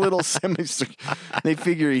pointless little They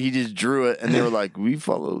figure he just drew it, and they were like, we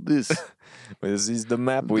follow this. This is the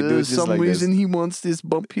map. We do it There's just some like reason this. he wants this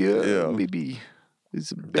bump here. Yeah. Maybe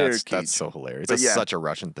it's a barricade. That's so hilarious. But That's yeah. such a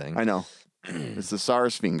Russian thing. I know. It's the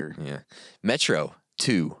Tsar's finger. Yeah. Metro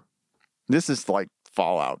 2. This is like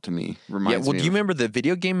Fallout to me. Reminds Yeah, well, me do you of- remember the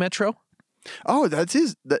video game Metro? Oh, that's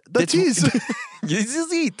his. That's his. This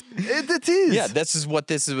is it. That's his. Yeah, this is what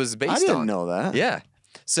this was based on. I didn't know that. Yeah.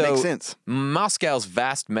 So Makes sense. Moscow's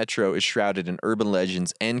vast metro is shrouded in urban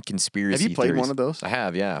legends and conspiracy Have you played theories. one of those? I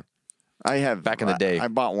have, yeah. I have. Back in the day. I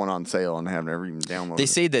bought one on sale and I haven't ever even downloaded They it.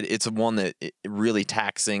 say that it's one that really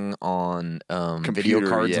taxing on video Computer,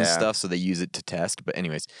 cards and yeah. stuff, so they use it to test. But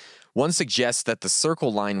anyways, one suggests that the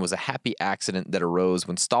circle line was a happy accident that arose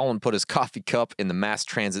when Stalin put his coffee cup in the mass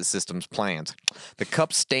transit system's plans. The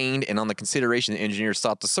cup stained, and on the consideration, the engineers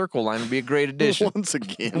thought the circle line would be a great addition. Once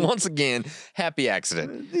again. Once again, happy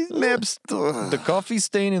accident. These maps. The coffee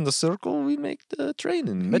stain in the circle, we make the train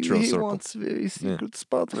in metro he circle. wants a very secret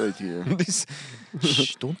spot right here. This,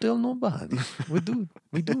 shh, don't tell nobody. We do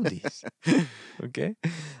this. Okay.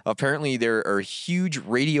 Apparently, there are huge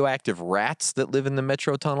radioactive rats that live in the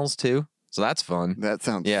metro tunnels too. So that's fun. That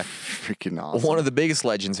sounds Yeah. freaking awesome. One of the biggest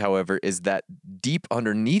legends, however, is that deep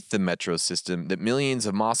underneath the metro system that millions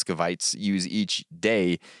of Muscovites use each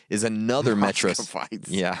day is another metro. Muscovites.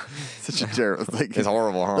 Yeah. Such a terrible. Like, It's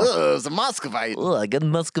horrible, huh? oh, it's a Muscovite. Oh, I got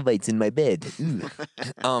Muscovites in my bed.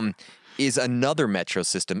 Is another metro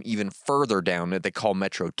system even further down that they call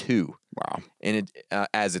Metro 2. Wow. And it,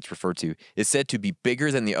 as it's referred to, is said to be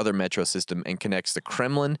bigger than the other metro system and connects the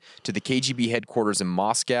Kremlin to the KGB headquarters in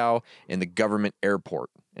Moscow and the government airport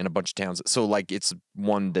and a bunch of towns. So, like, it's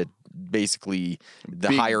one that basically the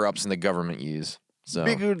Big- higher ups in the government use. So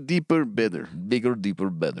Bigger, deeper, better. bigger, deeper,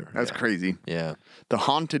 better. That's crazy. Yeah. The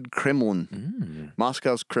haunted Kremlin.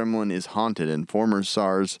 Moscow's Kremlin is haunted, and former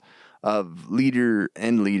Tsars of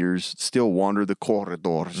leaders still wander the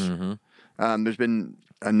corridors. There's been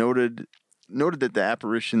a noted that the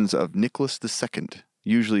apparitions of Nicholas II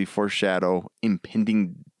usually foreshadow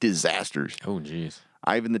impending disasters. Oh, jeez.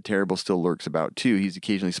 Ivan the Terrible still lurks about too. He's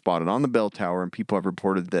occasionally spotted on the bell tower, and people have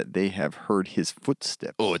reported that they have heard his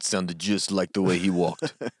footsteps. Oh, it sounded just like the way he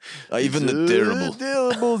walked. Even the terrible.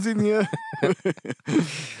 Terrible's in here.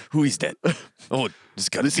 Who is that? Oh, this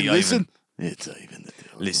got to Listen, be listen. Ivan. It's Ivan the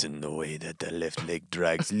Terrible. Listen, the way that the left leg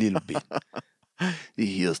drags a little bit. The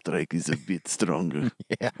heel strike is a bit stronger.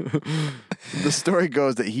 Yeah. The story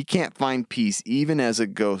goes that he can't find peace even as a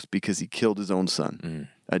ghost because he killed his own son,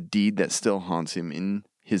 a deed that still haunts him in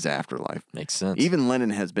his afterlife. Makes sense. Even Lenin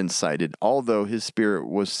has been sighted, although his spirit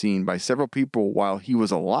was seen by several people while he was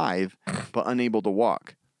alive but unable to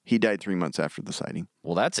walk. He died 3 months after the sighting.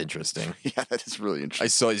 Well, that's interesting. Yeah, that is really I interesting.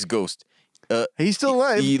 saw his ghost. He's still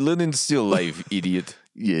alive. Lenin's still alive, idiot.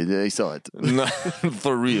 Yeah, I saw it. No,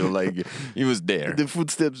 for real, like he was there. The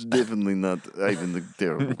footsteps definitely not Ivan the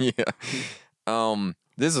Terrible. Yeah.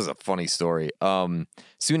 This is a funny story.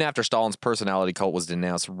 Soon after Stalin's personality cult was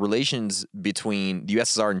denounced, relations between the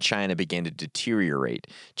USSR and China began to deteriorate.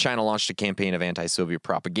 China launched a campaign of anti-Soviet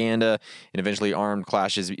propaganda and eventually armed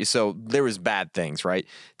clashes. So there was bad things, right?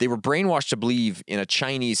 They were brainwashed to believe in a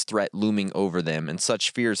Chinese threat looming over them, and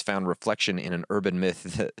such fears found reflection in an urban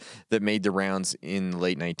myth that made the rounds in the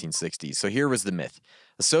late 1960s. So here was the myth.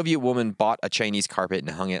 A Soviet woman bought a Chinese carpet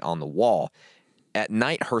and hung it on the wall. At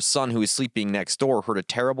night, her son, who was sleeping next door, heard a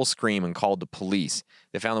terrible scream and called the police.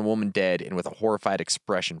 They found the woman dead and with a horrified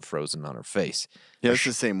expression frozen on her face. Yeah, it's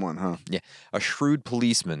the same one, huh? Yeah. A shrewd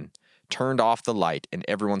policeman turned off the light, and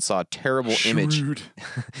everyone saw a terrible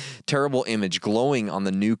image glowing on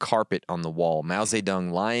the new carpet on the wall. Mao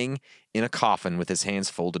Zedong lying in a coffin with his hands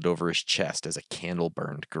folded over his chest as a candle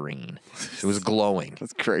burned green. It was glowing.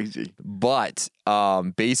 That's crazy. But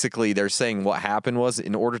basically, they're saying what happened was,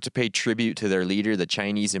 in order to pay tribute to their leader, the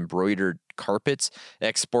Chinese embroidered carpets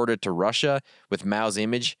exported to Russia with Mao's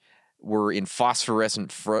image were in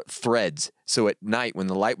phosphorescent threads. So at night, when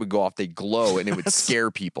the light would go off, they'd glow, and it would scare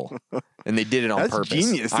people. And they did it on That's purpose.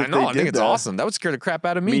 genius I if know. they I think did it's that. awesome. That would scare the crap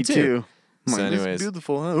out of me, Me too. So Like, this is anyways.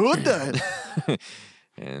 beautiful. Huh? What the?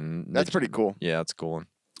 And That's pretty cool. Yeah, that's a cool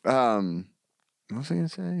one. What was I gonna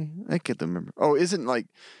say? I can't remember. Oh, isn't like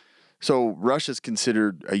so Russia's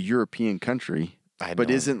considered a European country, I but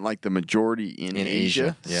know. isn't like the majority in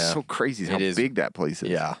Asia. yeah. So crazy how It is. big that place is.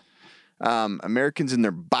 Yeah. Americans and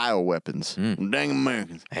their bioweapons. Dang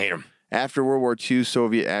Americans. I hate them. After World War II,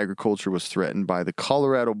 Soviet agriculture was threatened by the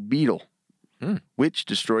Colorado beetle, which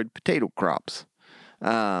destroyed potato crops.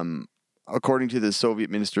 According to the Soviet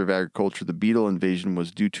Minister of Agriculture, the beetle invasion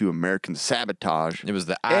was due to American sabotage. It was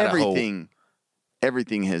the Idaho.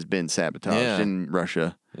 Everything has been sabotaged Yeah. in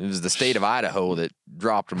Russia. It was the state of Idaho that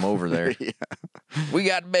dropped them over there. We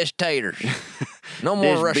got the best taters. No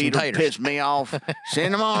more This Russian beetle taters. pissed me off.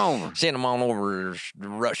 Send them on over. Send them on over to the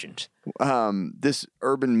Russians. This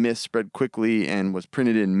urban myth spread quickly and was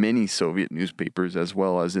printed in many Soviet newspapers as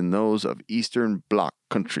well as in those of Eastern Bloc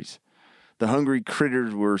countries. The hungry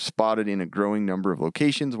critters were spotted in a growing number of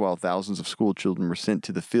locations, while thousands of school children were sent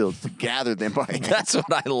to the fields to gather them by hand. That's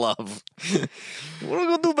what I love. What are we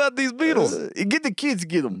going to do about these beetles? Get the kids,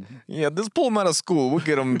 get them. Yeah, just pull them out of school. We'll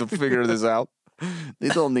get them to figure this out. They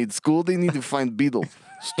don't need school. They need to find beetles.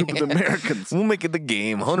 Stupid Americans. We'll make it the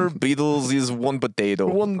game. 100 beetles is one potato.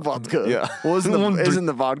 One vodka. Yeah. Isn't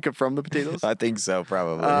the vodka from the potatoes? I think so,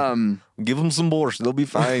 probably. Give them some borscht. They'll be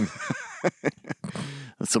fine.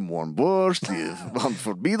 Some warm borscht. You want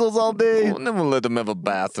for beetles all day. And then we'll let them have a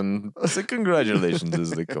bath and say congratulations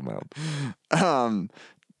as they come out.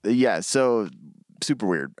 Yeah, so super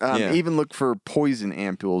weird. Yeah. Even look for poison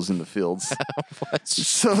ampules in the fields.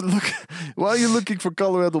 So look, while you're looking for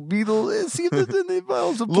Colorado beetle, see if there's any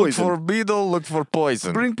vials of Look poison. for beetle, look for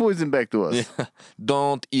poison. Bring poison back to us.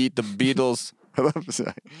 Don't eat the beetles.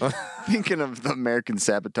 Thinking of the American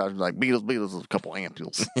sabotage, like beetles, a couple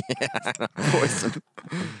ampules. Poison.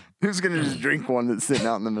 Who's going to just drink one that's sitting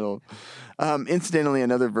out in the middle? Incidentally,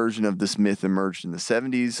 another version of this myth emerged in the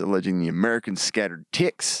 70s, alleging the Americans scattered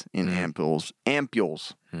ticks in ampules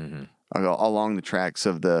along the tracks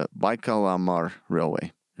of the Baikal-Amur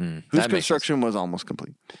Railway, whose That makes construction was almost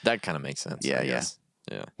complete. That kind of makes sense. Yeah, I yeah. guess.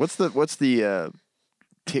 Yeah. What's the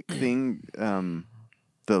tick thing?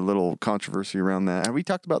 The little controversy around that. Have we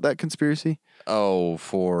talked about that conspiracy? Oh,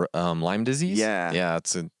 for Lyme disease? Yeah. Yeah,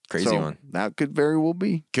 it's a crazy one. That could very well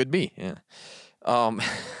be. Could be, yeah.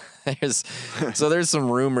 There's some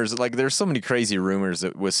rumors, like there's so many crazy rumors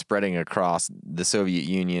that was spreading across the Soviet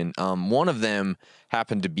Union. One of them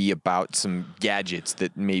happened to be about some gadgets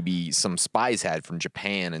that maybe some spies had from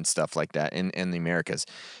Japan and stuff like that and the Americas.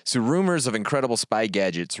 So rumors of incredible spy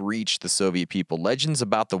gadgets reached the Soviet people. Legends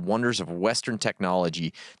about the wonders of Western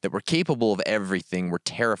technology that were capable of everything were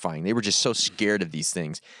terrifying. They were just so scared of these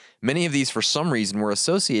things. Many of these, for some reason, were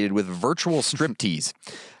associated with virtual striptease.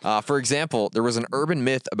 For example, there was an urban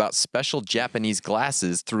myth about special Japanese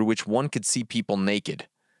glasses through which one could see people naked.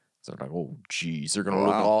 So they're like, oh, geez, they're gonna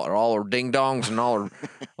look at all our ding dongs and all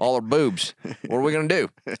our boobs. What are we gonna do?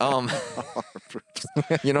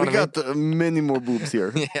 You know We what I mean? got many more boobs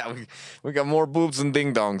here. Yeah, we got more boobs than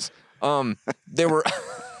ding dongs. There were.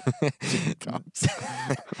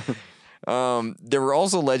 There were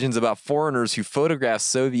also legends about foreigners who photographed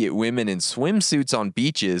Soviet women in swimsuits on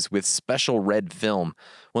beaches with special red film.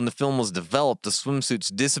 When the film was developed, the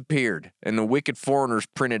swimsuits disappeared, and the wicked foreigners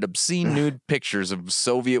printed obscene nude pictures of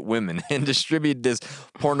Soviet women and distributed this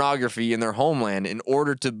pornography in their homeland in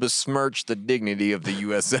order to besmirch the dignity of the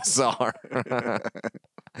USSR.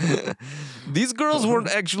 These girls weren't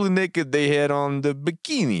actually naked. They had on the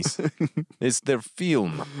bikinis. It's their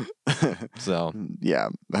film. So, Yeah.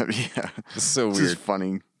 it's so This weird. is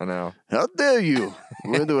funny. I know. How dare you?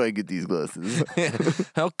 Where do I get these glasses?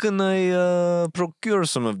 How can I procure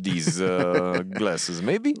some of these glasses?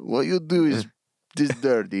 Maybe? What you do is just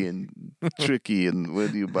dirty and tricky, and where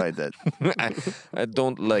do you buy that? I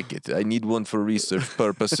don't like it. I need one for research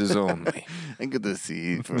purposes only. I'm gonna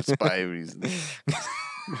see for spy reasons.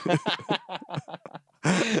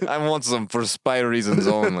 I want some for spy reasons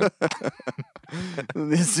only.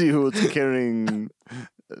 Let's see who's carrying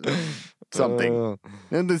something.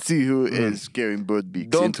 And let's see who is carrying bird beaks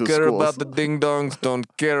Don't into care schools. about the ding-dongs. Don't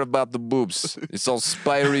care about the boobs. It's all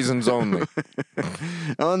spy reasons only.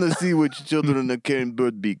 I want to see which children are carrying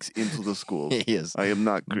bird beaks into the schools. Yes. I am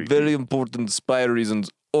not creepy. Very important spy reasons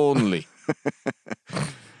only.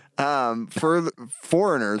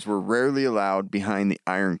 Foreigners were rarely allowed behind the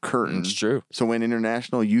Iron Curtain. It's true. So when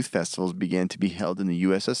international youth festivals began to be held in the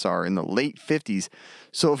USSR in the late 50s,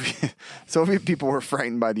 Soviet people were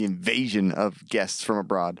frightened by the invasion of guests from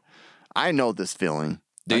abroad. I know this feeling.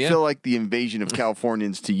 Do I ya? feel like the invasion of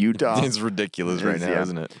Californians to Utah. It's ridiculous right now, Yeah.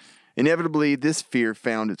 isn't it? Inevitably, this fear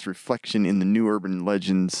found its reflection in the new urban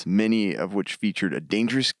legends, many of which featured a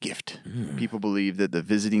dangerous gift. People believe that the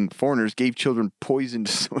visiting foreigners gave children poisoned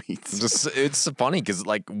sweets. It's funny because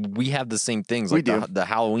like we have the same things, We like do. the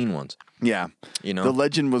Halloween ones. Yeah. You know? The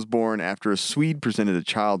legend was born after a Swede presented a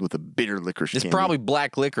child with a bitter licorice It's candy. probably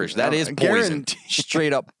black licorice. That is poison. guaranteed.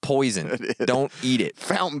 Straight up poison. Don't eat it.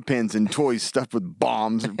 Fountain pens and toys stuffed with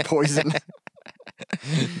bombs and poison.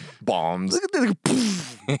 Bombs. Look at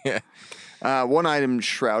that. One item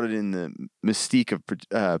shrouded in the mystique of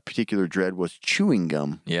particular dread was chewing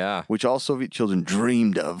gum, Yeah. which all Soviet children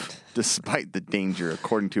dreamed of, despite the danger,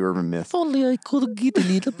 according to urban myth. Only I could get a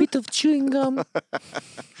little bit of chewing gum.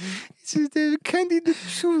 It's the candy that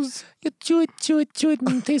chews. You chew it,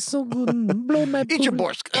 and it tastes so good. And blow my Eat your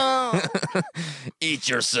borsk. Eat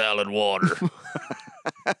your salad water.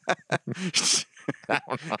 I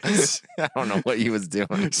don't know what he was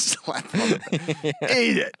doing. Slap on it.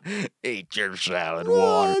 Eat it. Eat your salad Oh,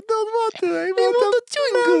 water. I don't want to. I want the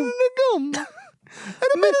chewing gum.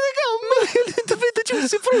 And a bit of the gum. A little bit of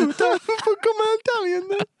juicy fruit. Come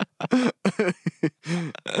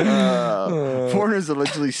Italian. Foreigners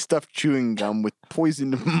allegedly stuffed chewing gum with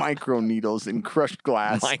poisoned microneedles in crushed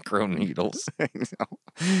glass. Micro needles.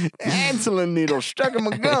 Insulin needles stuck in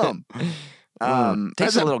my gum. Tastes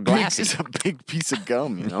that's a little glassy. It's a big piece of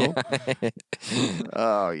gum, you know?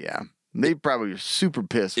 Oh, yeah. They probably were super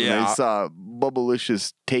pissed when Yeah. they saw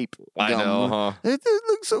Bubblicious tape I gum. know, huh? It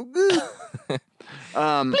looks so good.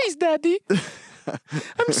 Please, Daddy.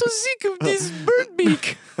 I'm so sick of this bird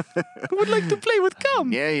beak. I would like to play with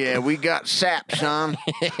gum. Yeah, we got sap, son.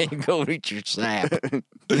 Go reach your sap.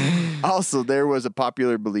 Also, there was a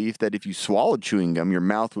popular belief that if you swallowed chewing gum, your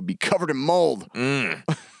mouth would be covered in mold.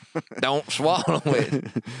 Don't swallow it.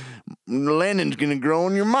 Lenin's going to grow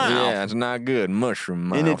in your mouth. Yeah, it's not good. Mushroom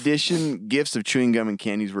mouth. In addition, gifts of chewing gum and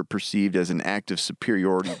candies were perceived as an act of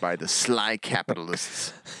superiority by the sly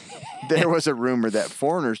capitalists. There was a rumor that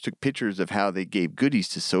foreigners took pictures of how they gave goodies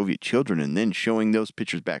to Soviet children and then showing those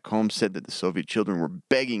pictures back home said that the Soviet children were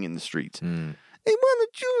begging in the streets. They want a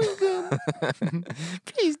chewing gum.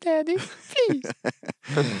 Please, Daddy. Please.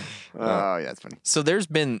 Oh, yeah, that's funny. So there's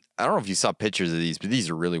been, I don't know if you saw pictures of these, but these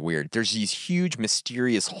are really weird. There's these huge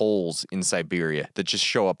mysterious holes in Siberia that just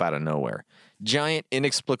show up out of nowhere. Giant,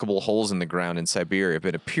 inexplicable holes in the ground in Siberia have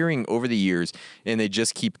been appearing over the years, and they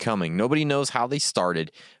just keep coming. Nobody knows how they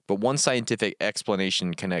started, but one scientific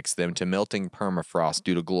explanation connects them to melting permafrost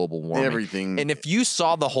due to global warming. Everything. And if you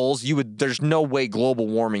saw the holes, you would. There's no way global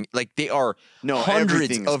warming. Like they are hundreds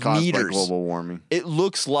everything is of caused meters. by global warming. It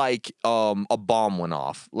looks like a bomb went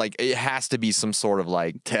off. Like it has to be some sort of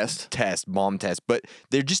like bomb test. But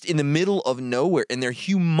they're just in the middle of nowhere, and they're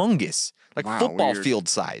humongous, like Wow, football weird. field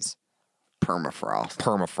size.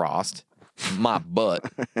 Permafrost. My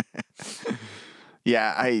butt.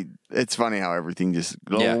 Yeah, it's funny how everything just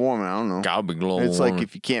global Yeah. warming. I don't know. Gotta be global It's warming. like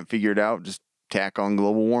if you can't figure it out, just tack on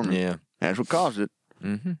global warming. Yeah. That's what caused it.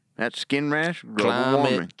 Mm-hmm. That skin rash, global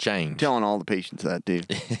warming. Climate change. I'm telling all the patients that, dude.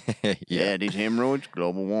 Yeah. These hemorrhoids,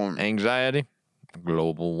 global warming. Anxiety.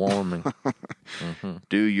 Global warming.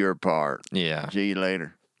 Do your part. Yeah. See you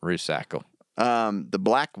later. Recycle. The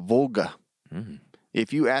Black Volga. Mm-hmm.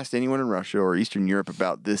 If you asked anyone in Russia or Eastern Europe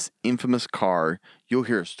about this infamous car, you'll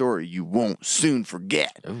hear a story you won't soon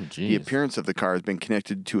forget. Oh, The geez. appearance of the car has been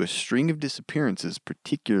connected to a string of disappearances,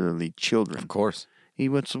 particularly children. Of course. He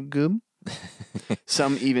want some gum?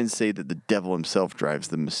 Some even say that the devil himself drives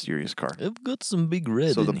the mysterious car. I've got some big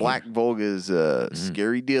red. So the in Black Volga is a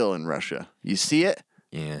scary deal in Russia. You see it?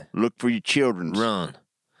 here. Look for your children. Yeah.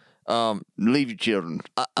 Run. Leave your children.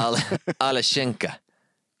 Alashenka.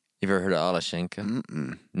 You ever heard of Alashenka?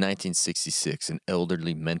 1966, an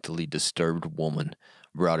elderly, mentally disturbed woman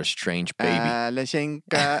brought a strange baby. Alashenka.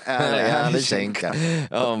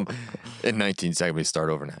 In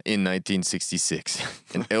 1966,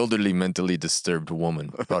 an elderly, mentally disturbed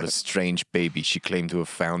woman brought a strange baby she claimed to have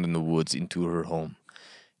found in the woods into her home.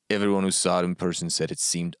 Everyone who saw it in person said it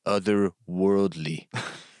seemed otherworldly.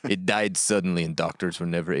 It died suddenly, and doctors were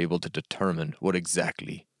never able to determine what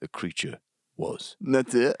exactly the creature was.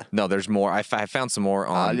 That's it. No, there's more. I found some more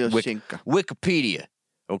on Alyoshenka. Wikipedia.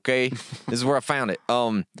 Okay, this is where I found it.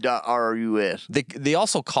 .rus. They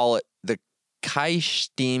also call it the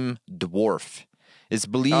Kaishtim dwarf. It's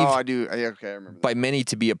believed Oh, I do. Okay, I remember. by many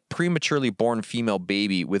to be a prematurely born female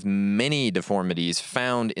baby with many deformities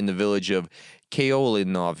found in the village of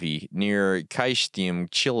Keolinovi near Kaishtim,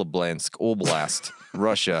 Chelyabinsk Oblast,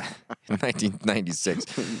 Russia, in 1996.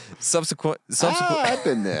 Subsequent, I've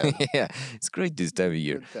been there. yeah, it's great this time of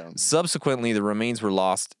year. Good town. Subsequently, the remains were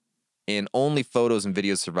lost and only photos and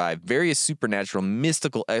videos survived. Various supernatural,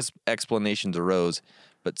 mystical explanations arose,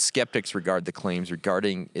 but skeptics regard the claims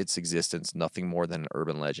regarding its existence nothing more than an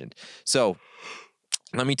urban legend. So,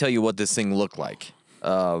 let me tell you what this thing looked like.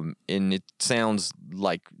 And it sounds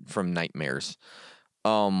like from nightmares.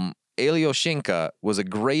 Alyoshenka was a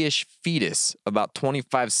grayish fetus about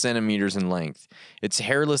 25 centimeters in length. Its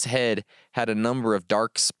hairless head had a number of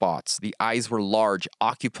dark spots. The eyes were large,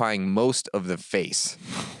 occupying most of the face.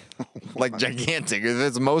 Like gigantic.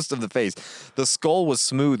 That's most of the face. The skull was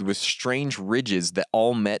smooth with strange ridges that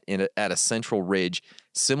all met at a central ridge,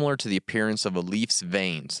 similar to the appearance of a leaf's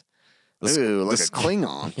veins. Ooh, like a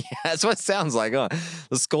Klingon. Yeah, that's what it sounds like, huh?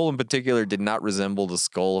 The skull in particular did not resemble the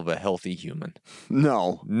skull of a healthy human.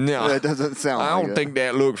 No. No. That doesn't sound I like don't it. think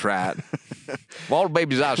that looks right. All the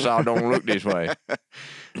babies I saw don't look this way.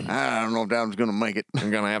 I don't know if that one's going to make it.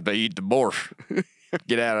 I'm going to have to eat the borscht.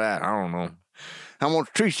 Get out of that. I don't know. How much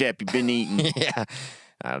tree sap you been eating? Yeah.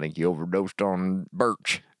 I think you overdosed on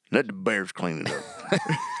birch. Let the bears clean it up.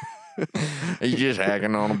 He's just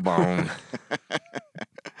hacking on a bone.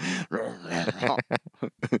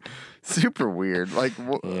 Super weird. Like,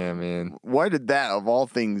 Yeah, man. why did that, of all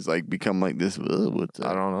things, like become like this? What's I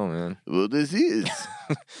that? don't know, man. Well, this is.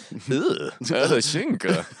 Ugh.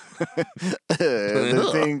 Alyoshenka.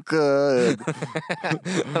 This ain't good.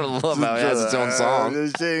 I love how it has its own song.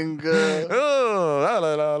 This ain't good. Oh,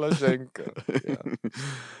 Alyoshenka. Yeah.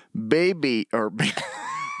 Baby, or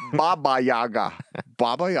Baba Yaga.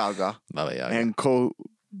 Baba Yaga. Baba Yaga. And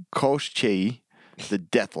Koshchei, the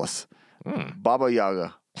Deathless. Baba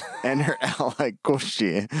Yaga and her ally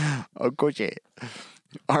Koshchei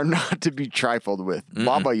are not to be trifled with.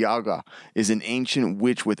 Baba Yaga is an ancient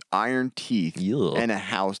witch with iron teeth Ew. and a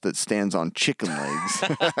house that stands on chicken legs.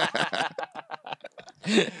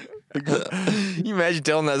 You imagine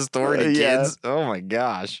telling that story to Yeah. kids? Oh my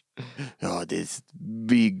gosh. Oh, this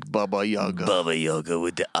big Baba Yaga. Baba Yaga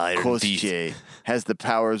with the iron Koshchei has the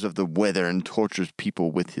powers of the weather and tortures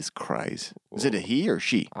people with his cries. Is it a he or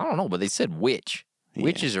she? I don't know, but they said witch.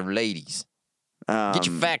 Witches are ladies. Get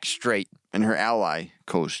your facts straight. And her ally,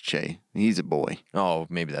 Koshchei. He's a boy. Oh,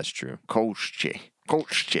 maybe that's true. Koshchei.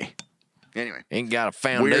 Anyway. Ain't got a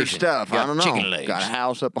foundation. Weird stuff. Got I don't know. Chicken legs. Got a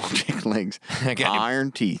house up on chicken legs. I got him.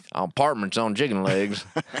 Iron teeth. Apartments on chicken legs.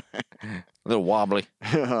 A little wobbly.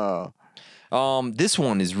 This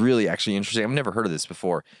one is really actually interesting. I've never heard of this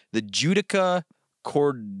before. The Judica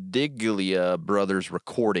Cordiglia brothers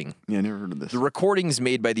recording. Yeah, I never heard of this. The recordings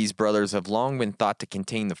made by these brothers have long been thought to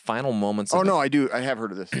contain the final moments Oh, of no, I do. I have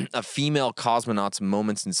heard of this. a female cosmonaut's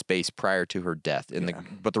moments in space prior to her death.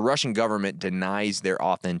 But the Russian government denies their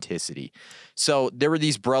authenticity. So there were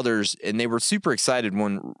these brothers, and they were super excited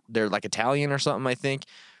when they're like Italian or something, I think,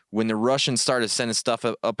 when the Russians started sending stuff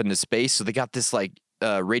up into space. So they got this like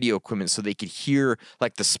radio equipment so they could hear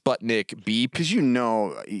like the Sputnik beep. Because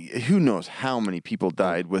who knows how many people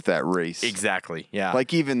died with that race. Exactly. Yeah.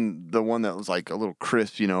 Like even the one that was like a little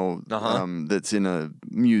crisp, Uh-huh. that's in a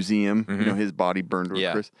museum, his body burned to a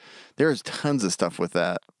Yeah. crisp. There's tons of stuff with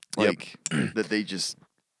that, like that they just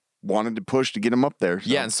wanted to push to get him up there. So.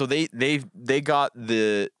 Yeah, and so they got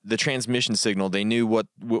the transmission signal. They knew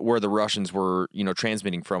where the Russians were,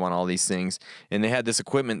 transmitting from on all these things, and they had this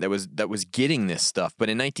equipment that was getting this stuff. But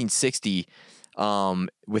in 1960,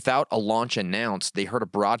 without a launch announced, they heard a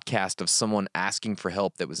broadcast of someone asking for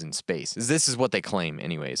help that was in space. This is what they claim,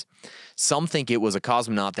 anyways. Some think it was a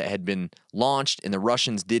cosmonaut that had been launched, and the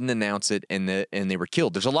Russians didn't announce it, and they were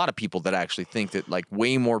killed. There's a lot of people that actually think that like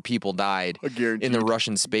way more people died in the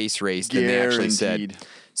Russian space race than they actually said. Guaranteed.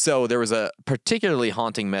 So there was a particularly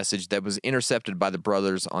haunting message that was intercepted by the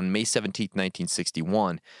brothers on May 17th,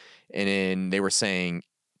 1961, and they were saying,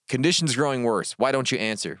 "Conditions growing worse. Why don't you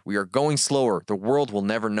answer? We are going slower. The world will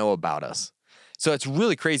never know about us." So it's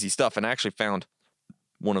really crazy stuff. And I actually found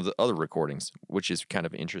one of the other recordings, which is kind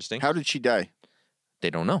of interesting. How did she die? They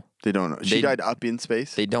don't know. They don't know. She died up in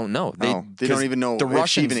space? They don't know. They don't even know if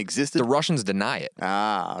she even existed? The Russians deny it.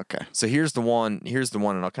 Ah, okay. So here's the one,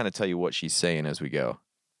 and I'll kind of tell you what she's saying as we go.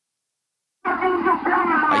 Nothing to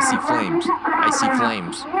fear. Icy flames. Icy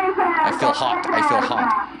flames. I feel hot. I feel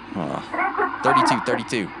hot.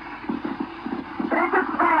 32.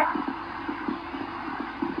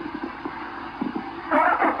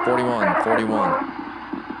 Forty-one.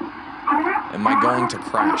 Am I going to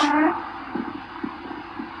crash?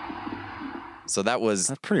 So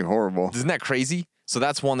that's pretty horrible. Isn't that crazy? So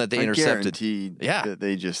that's one that they I intercepted. guarantee Yeah. that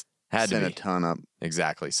they just Had to sent a be. ton up.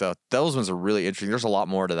 Exactly. So those ones are really interesting. There's a lot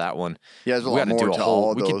more to that one. Yeah, there's a We lot gotta more do a to whole.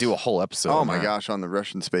 all We could those. do a whole episode. Oh on my that. gosh, on the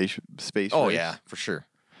Russian space Oh race. yeah, for sure.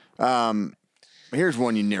 Here's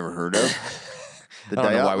one you never heard of. The I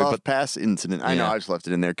don't know why we Dyatlov put- Pass incident. I know Yeah. I just left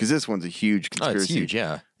it in there because this one's a huge Oh, conspiracy. it's huge.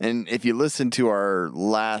 Yeah. And if you listen to our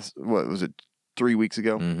last, what was it, 3 weeks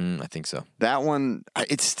ago? I think so. That one,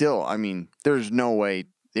 it's still, I mean, there's no way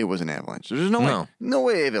it was an avalanche. There's no No. way. No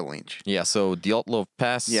way avalanche. Yeah. So Dyatlov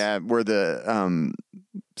Pass. Yeah, where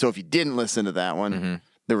so if you didn't listen to that one,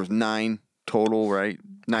 there was 9 total, right?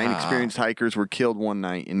 9 experienced hikers were killed one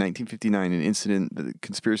night in 1959, an incident that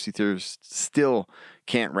conspiracy theorists still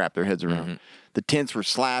can't wrap their heads around. The tents were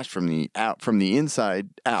slashed from the inside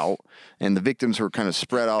out, and the victims were kind of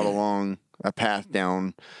spread out along a path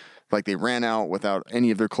down, like they ran out without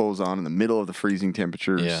any of their clothes on in the middle of the freezing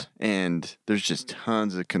temperatures. Yeah. And there's just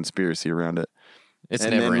tons of conspiracy around it. It's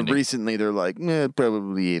And never then ending. recently they're like,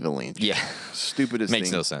 probably avalanche. Yeah. Stupidest Makes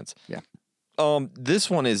thing. no sense. Yeah. This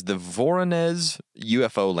one is the Voronezh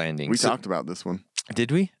UFO landing. We talked about this one.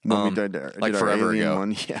 Did we? When we did like our forever alien ago.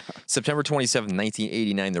 one. Yeah. September 27,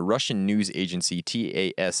 1989, the Russian news agency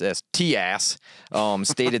TASS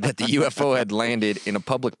stated that the UFO had landed in a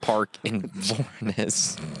public park in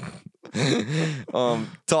Voronezh.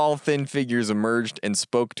 Tall, thin figures emerged and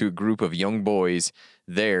spoke to a group of young boys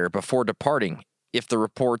there before departing. If the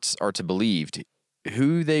reports are to be believed,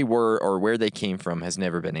 who they were or where they came from has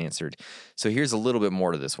never been answered. So here's a little bit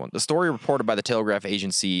more to this one. The story reported by the Telegraph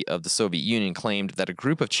Agency of the Soviet Union claimed that a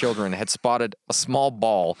group of children had spotted a small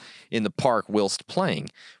ball in the park whilst playing,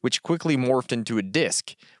 which quickly morphed into a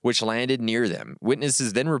disc, which landed near them.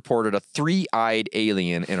 Witnesses then reported a three-eyed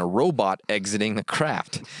alien and a robot exiting the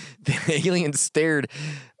craft. The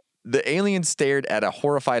alien stared at a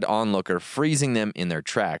horrified onlooker, freezing them in their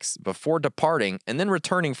tracks before departing and then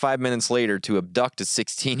returning 5 minutes later to abduct a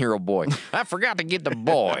 16-year-old boy. I forgot to get the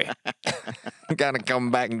boy. Gotta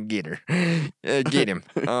come back and get her. Get him.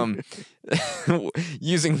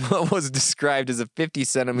 Using what was described as a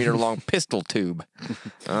 50-centimeter long pistol tube.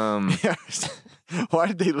 Why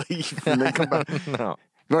did they leave and then come back? No.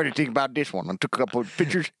 What do you think about this one? I took a couple of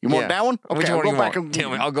pictures. You want that one? Okay, Which I'll one do go you back want? and Tell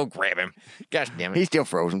me. I'll go grab him. Gosh damn it. He's still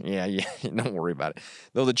frozen. Yeah, don't worry about it.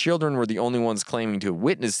 Though the children were the only ones claiming to have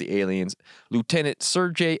witnessed the aliens, Lieutenant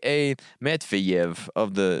Sergei A. Matveyev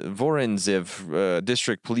of the Voronezh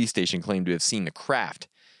District Police Station claimed to have seen the craft.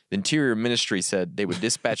 The Interior Ministry said they would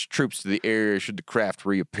dispatch troops to the area should the craft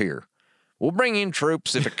reappear. We'll bring in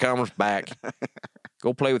troops if it comes back.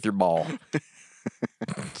 Go play with your ball.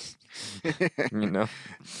 You know?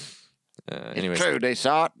 Anyways, True, they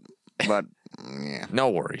saw it, but yeah. no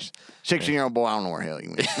worries. 16-year-old boy, I don't know where the hell he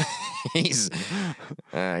went. He's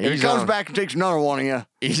If he comes back and takes another one of you,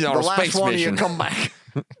 He's on the a last space one mission. of you come back.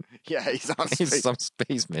 Yeah, he's on He's space. some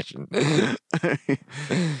space mission.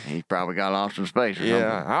 He probably got lost in space or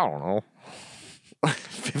Yeah, I don't know.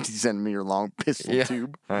 something. 50-centimeter long pistol Yeah,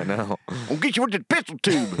 tube. I know. I'll get you with the pistol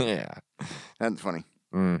tube. Yeah, That's funny.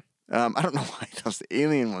 Mm. I don't know why those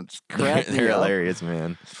alien ones they're crack me up. hilarious,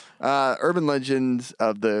 man. Urban legends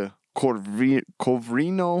of the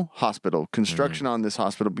Kovrino Hospital. Construction on this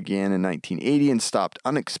hospital began in 1980 and stopped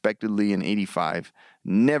unexpectedly in 85,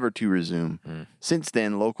 never to resume. Since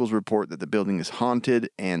then, locals report that the building is haunted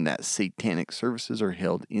and that satanic services are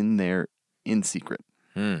held in there in secret.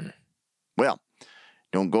 Well,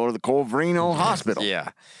 don't go to the Kovrino Hospital.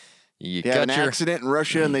 Yeah, you If you have cut an your. accident in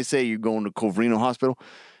Russia and they say you're going to Kovrino Hospital,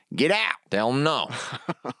 get out. Tell them no.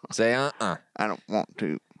 Say I don't want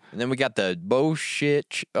to. And then we got the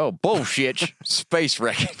bullshit. Oh, bullshit space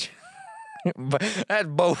wreckage. But that's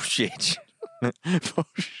bullshit.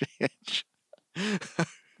 Bullshit.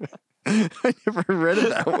 I never read it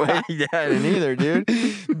that way. Yeah, I didn't either, dude.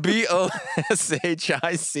 BOSHICH.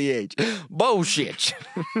 Bullshit.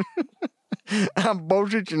 I'm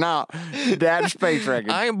bullshitting out. Dad's space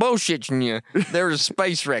record. I ain't bullshitting you. There was a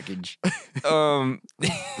space wreckage. In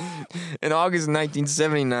August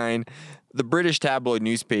 1979, the British tabloid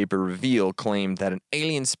newspaper Reveal claimed that an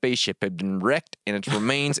alien spaceship had been wrecked and its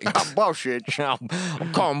remains Bullshit.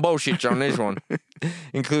 I'm calling bullshit on this one.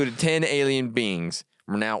 Included 10 alien beings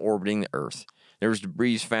were now orbiting the Earth. There was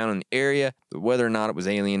debris found in the area, but whether or not it was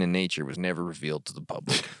alien in nature was never revealed to the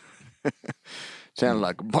public. Sounded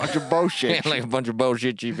like a bunch of bullshit. Like a bunch of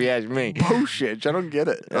bullshit, if you ask me. Bullshit. I don't get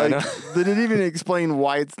it. Like, they didn't even explain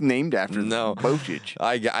why it's named after No. bullshit.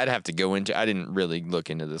 I'd have to go into. I didn't really look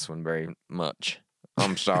into this one very much.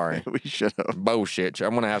 I'm sorry. We should have. Bullshit.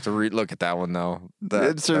 I'm gonna have to look at that one though.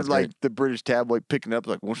 It's sort of That's like great. the British tabloid picking up,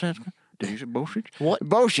 like, what's that? Did you say bullshit? What?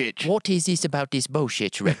 Bullshit. What is this about this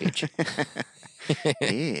bullshit wreckage?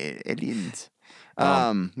 Yeah, aliens.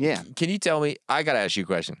 Yeah. Can you tell me? I gotta ask you a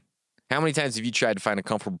question. How many times have you tried to find a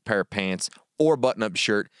comfortable pair of pants or button-up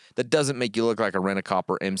shirt that doesn't make you look like a Rent-A-Cop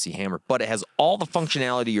or MC Hammer, but it has all the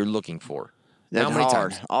functionality you're looking for? That's How many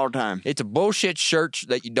hard. times? All the time. It's a bullshit shirt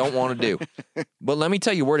that you don't want to do. But let me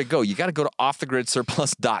tell you where to go. You got to go to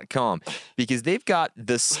offthegridsurplus.com because they've got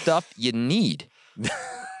the stuff you need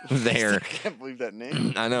there. I can't believe that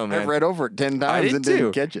name. I know, man. I've read over it 10 I times did and too.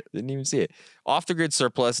 didn't catch it. Didn't even see it. Off the Grid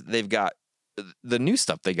Surplus, they've got the new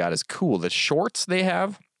stuff they got is cool. The shorts they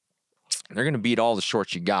have, they're going to beat all the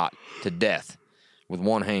shorts you got to death with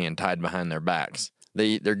one hand tied behind their backs.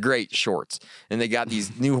 They're great shorts. And they got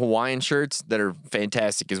these new Hawaiian shirts that are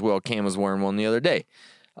fantastic as well. Cam was wearing one the other day.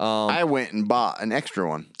 I went and bought an extra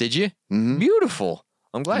one. Did you? Mhm. Beautiful.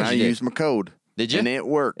 I'm glad And I you did. used my code. Did you? And it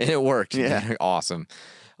worked. And it worked. Yeah. Awesome.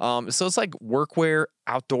 So it's like workwear,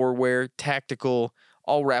 outdoor wear, tactical,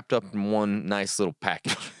 all wrapped up in one nice little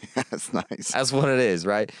package. That's nice. That's what it is,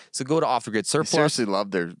 right? So go to Off the Grid I Surplus. seriously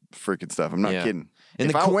love their freaking stuff. I'm not Yeah. kidding. And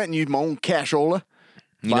if the I cool- went and used my own cashola,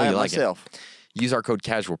 You know buy you it like it. myself. Use our code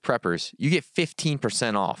Casual Preppers. You get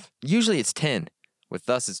 15% off. Usually it's 10. With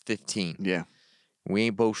us, it's 15. Yeah. We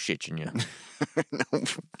ain't bullshitting you.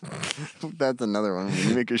 No. That's another one. When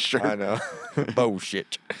you make a shirt. know.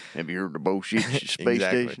 Bullshit. Have you heard of bullshit space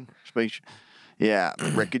Exactly. station? Space. Yeah,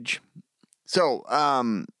 wreckage. So,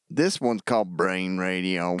 this one's called Brain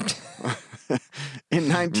Radio. In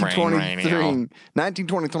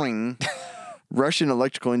 1923, Russian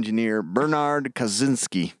electrical engineer Bernard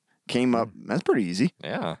Kaczynski came up. That's pretty easy.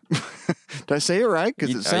 Yeah. Did I say it right?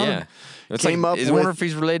 Because it sounded. yeah. It's came like, up I wonder with- if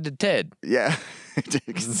he's related to Ted. Yeah.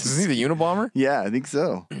 Is he the Unabomber? Yeah, I think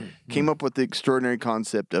so. Came up with the extraordinary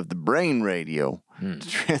concept of the brain radio. To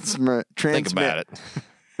transmit. Think about it.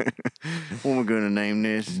 What am I going to name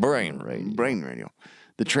this? Brain radio. Brain radio.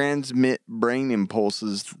 To transmit brain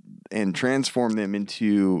impulses and transform them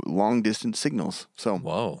into long distance signals. So,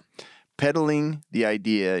 Whoa. peddling the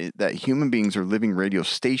idea that human beings are living radio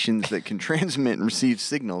stations that can transmit and receive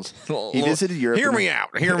signals. He visited Europe. Hear and- me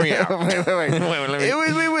out. Hear me out. wait.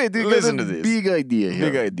 let me- Wait. Dude, Listen got a to this. Big idea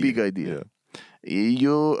here. Big idea. Big idea.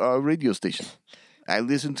 Your radio station. I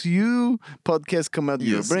listen to you. Podcasts come out of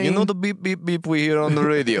your Yes. brain. You know the beep, beep, beep we hear on the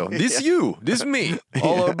radio? This you. This me.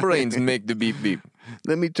 All our brains make the beep, beep.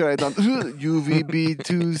 Let me try it on UVB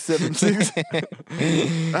 276.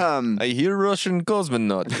 I hear Russian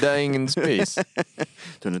cosmonaut dying in space.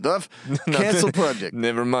 Turn it off. Cancel project.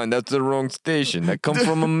 Never mind. That's the wrong station. I come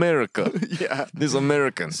from America. Yeah. This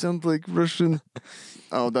American. Sounds like Russian.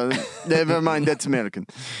 Oh, never mind. That's American.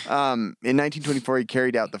 In 1924, he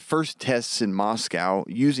carried out the first tests in Moscow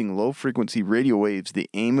using low-frequency radio waves. The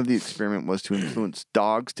aim of the experiment was to influence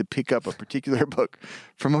dogs to pick up a particular book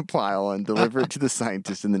from a pile and deliver it to the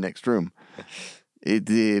scientist in the next room.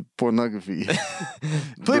 It's pornography.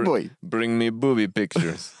 Playboy. Bring me booby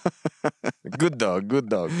pictures. Good dog. Good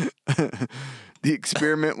dog. The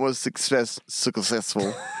experiment was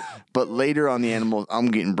successful, but later on the animals...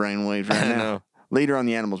 I'm getting brainwaves right I now. know. Later on,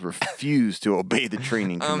 the animals refused to obey the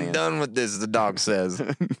training commands. I'm done with this, the dog says.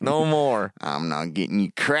 No more. I'm not getting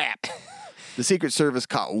you crap. The Secret Service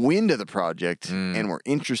caught wind of the project and were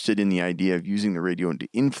interested in the idea of using the radio to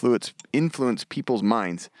influence people's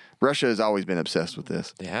minds. Russia has always been obsessed with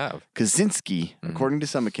this. They have. Kaczynski, according to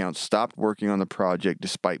some accounts, stopped working on the project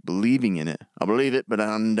despite believing in it. I believe it, but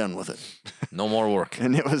I'm done with it. No more work.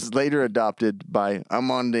 And it was later adopted by,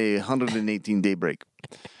 I'm on the 118-day break.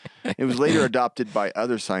 It was later adopted by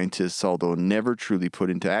other scientists, although never truly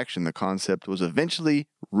put into action. The concept was eventually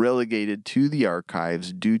relegated to the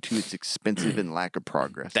archives due to its expensive and lack of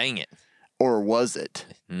progress. Dang it. Or was it?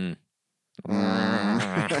 You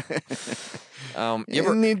You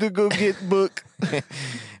ever need to go get book.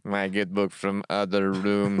 might get booked from other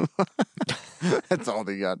room? That's all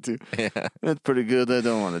they got to. Yeah. That's pretty good. I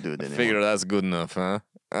don't want to do it anymore. Figure that's good enough, huh?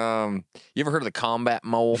 You ever heard of the combat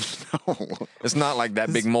mole? It's not like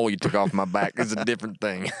that big mole you took off my back. It's a different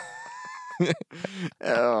thing.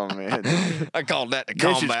 Oh, man. I call that the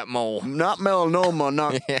This is- combat mole. Not melanoma,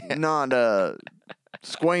 not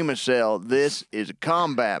squamous cell. This is a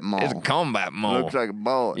combat mole. It's a combat mole. Looks like a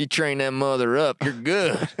bullet. You train that mother up, you're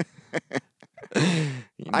good.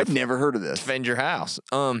 I've never heard of this. Defend your house.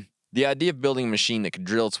 The idea of building a machine that could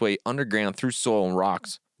drill its way underground through soil and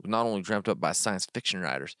rocks was not only dreamt up by science fiction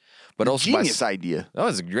writers, but also Genius idea. That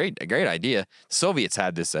was a great idea. The Soviets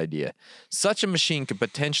had this idea. Such a machine could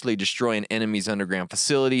potentially destroy an enemy's underground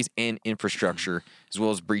facilities and infrastructure, as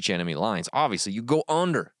well as breach enemy lines. Obviously, you go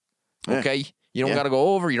under, okay? You don't got to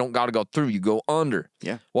go over. You don't got to go through. You go under.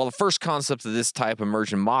 Yeah. While the first concepts of this type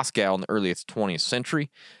emerged in Moscow in the early 20th century,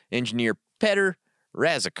 engineer Petr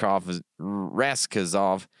Razakov,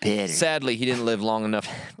 sadly, he didn't live long enough.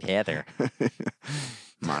 Petr.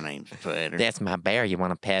 My name's Petr. That's my bear. You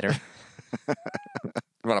want a petter? You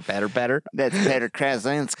want a petter? That's Petr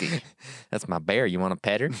Krasinski. That's my bear. You want a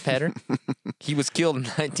petter? He was killed in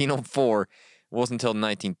 1904. It wasn't until the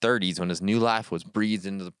 1930s when his new life was breathed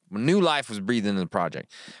into the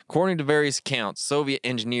project. According to various accounts, Soviet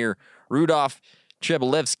engineer Rudolf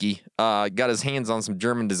Chebelevsky got his hands on some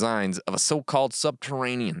German designs of a so-called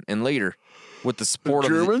subterranean, and later, with the support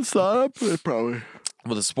of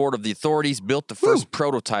the authorities, built the first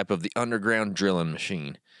prototype of the underground drilling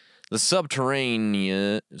machine. The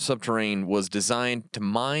subterranean was designed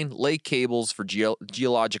to lay cables for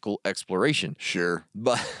geological exploration. Sure.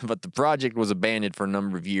 But the project was abandoned for a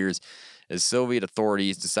number of years as Soviet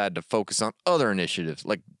authorities decided to focus on other initiatives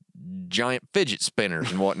like giant fidget spinners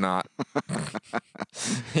and whatnot.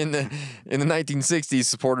 in the 1960s,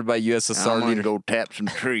 supported by USSR I'm gonna leader go tap some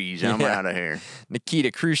trees. I'm out of here.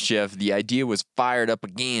 Nikita Khrushchev, the idea was fired up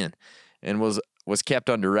again and was kept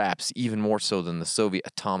under wraps, even more so than the Soviet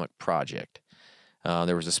atomic project.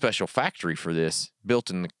 There was a special factory for this built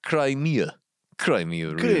in the Crimea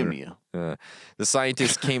region. The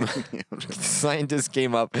scientists came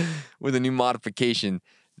up with a new modification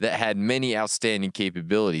that had many outstanding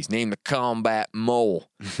capabilities, named the Combat Mole.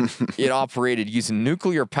 It operated using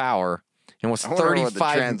nuclear power and was 35. I wonder what the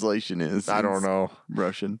translation is. I don't know.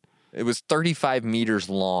 Russian. It was 35 meters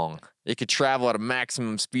long. It could travel at a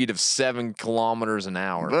maximum speed of 7 kilometers an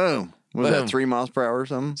hour. Boom. Was that 3 miles per hour or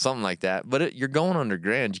something? Something like that. But you're going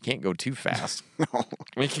underground. You can't go too fast. No.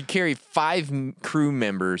 It could carry 5 crew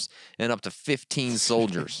members and up to 15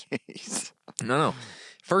 soldiers. No.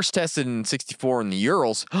 First tested in 1964 in the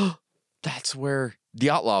Urals. That's where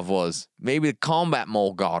Dyatlov was. Maybe the Combat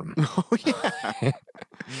Mole got him. Oh, yeah.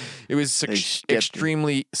 It was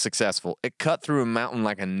extremely successful. It cut through a mountain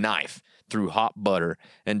like a knife through hot butter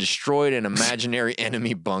and destroyed an imaginary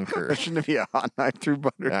enemy bunker. Shouldn't it be a hot knife through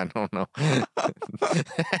butter? I don't know.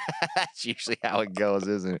 That's usually how it goes,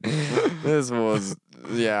 isn't it? This was,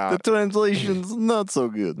 The translation's not so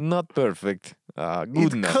good. Not perfect.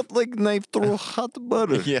 Good enough. Cut like knife through hot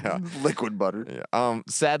butter. Yeah. Liquid butter. Yeah.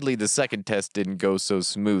 Sadly, the second test didn't go so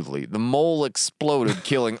smoothly. The mole exploded,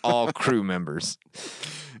 killing all crew members.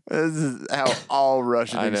 This is how all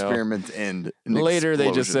Russian experiments end. Later,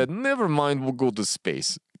 they just said, never mind, we'll go to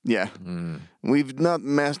space. Yeah. We've not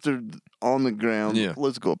mastered on the ground. Yeah.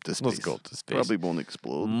 Let's go up to space. Probably won't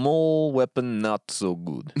explode. Mole weapon not so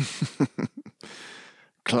good.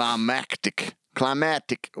 Climatic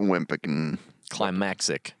weapon.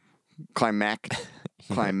 Climaxic. Climatic.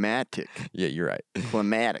 Yeah, you're right.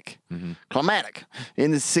 Climatic. Climatic.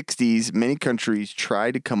 In the 60s, many countries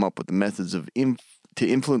tried to come up with the methods of to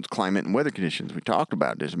influence climate and weather conditions. We talked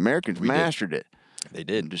about this. Americans mastered it. They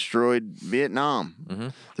did. And destroyed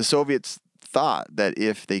Vietnam. The Soviets thought that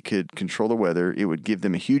if they could control the weather, it would give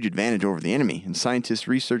them a huge advantage over the enemy. And scientists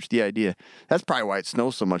researched the idea. That's probably why it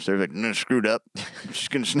snows so much. They're like, no, screwed up. It's just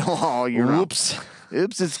going to snow all year round. Oops.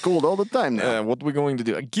 Oops, it's cold all the time now. What are we going to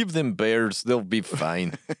do? Give them bears. They'll be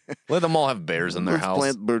fine. Let them all have bears in their house.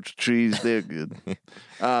 Plant birch trees. They're good. In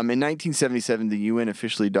 1977, the UN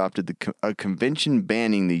officially adopted a convention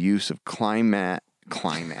banning the use of climate.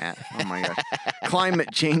 Oh, my God.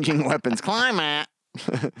 Climate-changing weapons. Climate.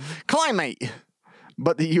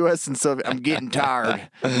 But the U.S. and Soviet... I'm getting tired.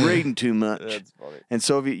 Reading too much. That's funny. And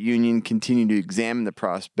Soviet Union continued to examine the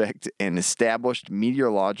prospect and established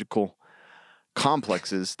meteorological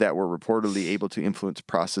complexes that were reportedly able to influence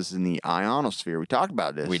processes in the ionosphere. We talked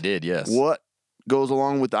about this. We did, yes. What goes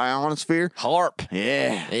along with the ionosphere? HAARP.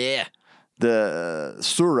 Yeah. The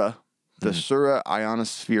Sura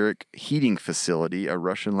Ionospheric Heating Facility, a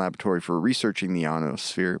Russian laboratory for researching the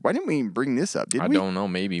ionosphere. Why didn't we even bring this up? Did we? I don't know.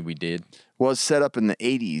 Maybe we did. Was set up in the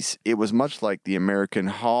 80s. It was much like the American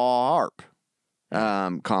HAARP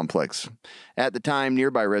complex. At the time,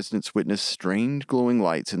 nearby residents witnessed strange glowing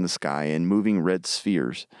lights in the sky and moving red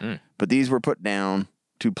spheres. But these were put down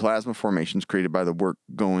to plasma formations created by the work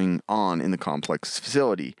going on in the complex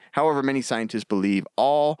facility. However, many scientists believe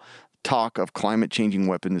all talk of climate-changing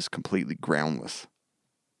weapons is completely groundless.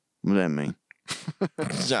 What does that mean?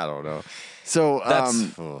 I don't know.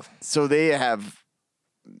 So, so they have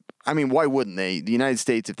I mean, why wouldn't they? The United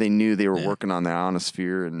States, if they knew they were Yeah. working on the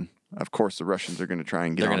ionosphere, and of course the Russians are going to try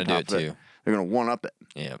and get They're on gonna top do of it it. too. They're going to one up it.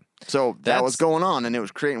 Yeah. So that was That's- going on, and it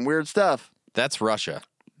was creating weird stuff. That's Russia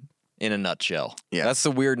in a nutshell. Yeah. That's the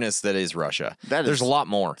weirdness that is Russia. That There's is- a lot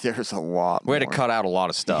more. There's a lot. We had to more. cut out a lot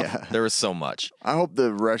of stuff. Yeah. There was so much. I hope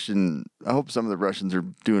some of the Russians are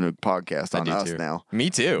doing a podcast I on do us too. now. Me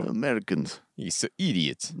too. Americans, You so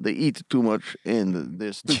idiots. they eat too much and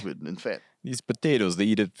they're stupid and fat. These potatoes they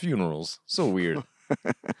eat at funerals. So weird.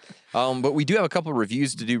 But we do have a couple of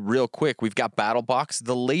reviews to do real quick. We've got Battle Box.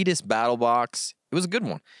 The latest Battle Box. It was a good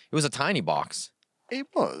one. It was a tiny box. It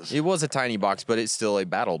was. It was a tiny box, but it's still a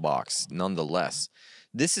battle box nonetheless.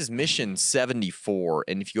 This is mission 74.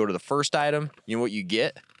 And if you go to the first item, you know what you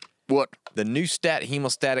get? What? The new stat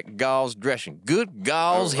hemostatic gauze dressing. Good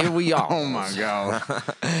gauze, here we are. Oh my god.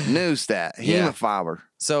 New stat. Yeah. Hemofiber.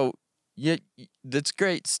 So, yeah, that's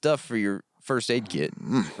great stuff for your first aid kit,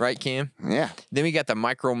 right, Cam? Yeah. Then we got the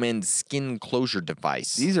Micromend skin closure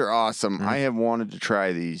device. These are awesome. I have wanted to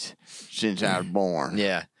try these since I was born.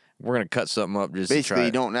 Yeah, we're gonna cut something up just to Basically, try you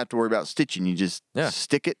it. don't have to worry about stitching. You just Yeah.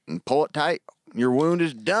 stick it and pull it tight. Your wound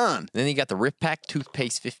is done. Then you got the Rip Pack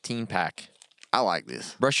toothpaste 15 pack. I like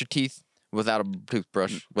this. Brush your teeth without a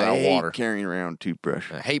toothbrush, without I hate water. carrying around a toothbrush.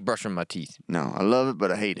 I hate brushing my teeth. No, I love it, but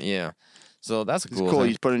I hate it. Yeah, so that's a It's cool. cool. thing.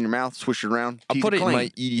 You just put it in your mouth, swish it around. I'll teeth put are it in clean. my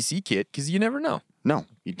EDC kit because you never know. No,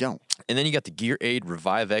 you don't. And then you got the Gear Aid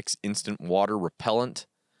Revive X Instant Water Repellent.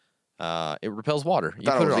 It repels water. You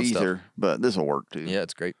Thought put it it on was stuff. easier, but this will work too. Yeah,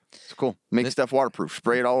 it's great. It's cool. Make stuff waterproof.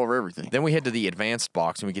 Spray it all over everything. Then we head to the advanced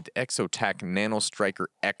box and we get the Exotac Nano Striker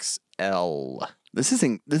XL. This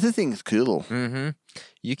thing's cool. Mm-hmm.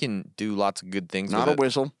 You can do lots of good things Not a with it.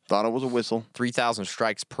 whistle. Thought it was a whistle. 3,000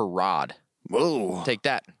 strikes per rod. Whoa. Take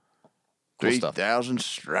that. Cool stuff. 3,000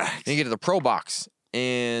 strikes. Then you get to the Pro Box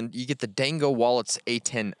and you get the Dango Wallets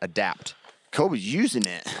A10 Adapt. Kobe's using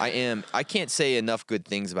it. I can't say enough good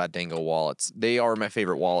things about Dango Wallets. They are my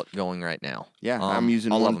favorite wallet going right now. Yeah, I'm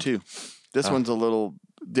using I love one 'em. too. This one's a little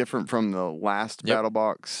different from the last Yep. battle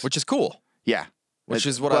box. Which is cool. Yeah. Which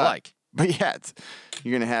It's- is what I but- like. But yeah,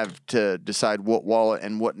 you're going to have to decide what wallet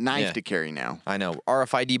and what knife Yeah. to carry now. I know.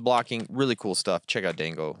 RFID blocking, really cool stuff. Check out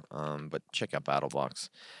Dango, but check out BattleBox.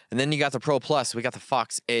 And then you got the Pro Plus. We got the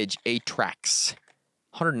Fox Edge A-Trax.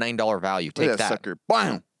 $109 value. Look Take at that that. sucker.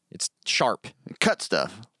 Bam! It's sharp. Cut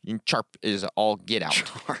stuff. And sharp is all get out.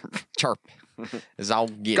 Sharp is all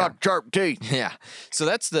get out. Got sharp teeth. Yeah. So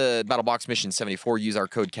that's the BattleBox Mission 74. Use our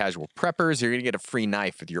code Casual Preppers. You're going to get a free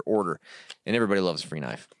knife with your order. And everybody loves a free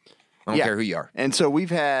knife. I don't Yeah. care who you are. And so we've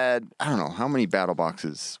had, I don't know, how many battle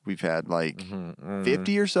boxes? We've had like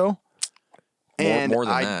 50 or so. And more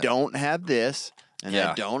than I that. don't have this. And I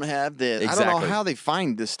Yeah. don't have this. I don't Exactly. know how they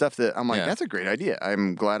find this stuff that I'm like, Yeah. that's a great idea.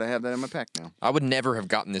 I'm glad I have that in my pack now. I would never have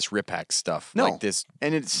gotten this Rip-Hack stuff. No. Like this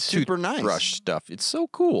And it's super nice. toothbrush stuff. It's so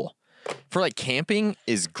cool. For like camping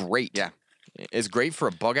is great. Yeah. It's great for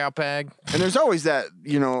a bug out bag. And there's always that,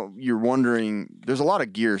 you're wondering, there's a lot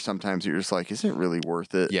of gear sometimes that you're just like, is it really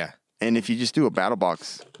worth it? Yeah. And if you just do a battle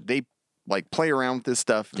box, they like play around with this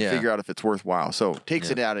stuff and Yeah. figure out if it's worthwhile. So it takes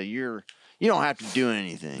Yeah. it out of you don't have to do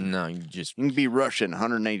anything. No, you just You can be rushing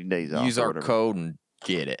 180 days off. use or our whatever. code and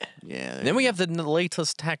get it. Yeah. And then we have the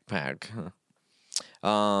latest tack pack.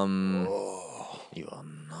 You are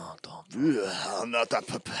not I'm not that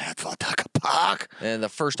prepared for that pack. And the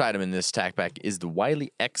first item in this tack pack is the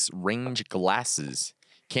Wiley X range glasses.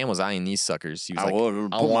 Cam was eyeing these suckers. He was I like, will I put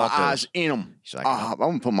my want eyes those. in them. She's like, I'm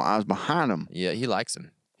going to put my eyes behind them. Yeah, he likes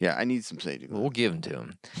them. Yeah, I need some safety. We'll give them to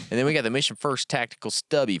him. And then we got the Mission First Tactical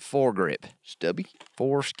Stubby foregrip. Stubby?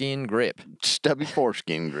 Foreskin grip. Stubby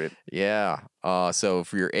foreskin grip. Yeah. So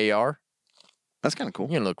for your AR, That's kind of cool.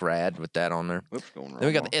 you're going to look rad with that on there. Whoops, going wrong. Then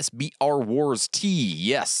we got the SBR Wars T.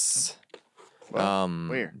 Yes.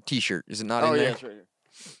 where? T-shirt. Is it not Oh, in yeah, there? it's right here.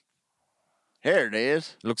 Here it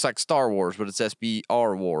is. It looks like Star Wars, but it's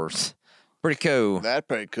SBR Wars. Pretty cool. That's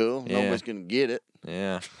pretty cool. Yeah. Nobody's going to get it.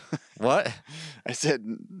 Yeah. What? I said,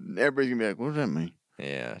 everybody's going to be like, what does that mean?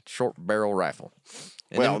 Yeah. Short barrel rifle.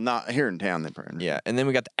 And Well, then- not here in town, then, probably. yeah. And then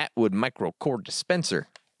we got the Atwood Micro Cord Dispenser.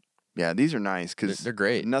 Yeah, these are nice because They're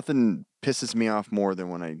great. Nothing pisses me off more than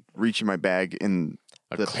when I reach in my bag and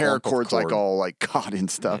A the clump of paracord's like cord. all like caught in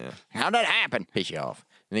stuff. Yeah. How'd that happen? Piss you off.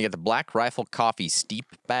 And you got the Black Rifle Coffee Steep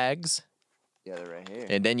bags. Yeah, they're right here.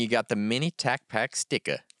 And then you got the Mini Tac Pack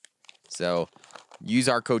Sticker. So use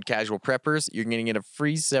our code Casual Preppers. You're going to get a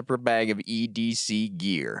free separate bag of EDC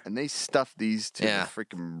gear. And they stuff these to Yeah. the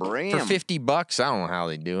freaking brim. For $50, I don't know how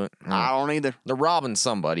they do it. I don't either. They're robbing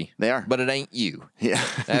somebody. They are. But it ain't you. Yeah.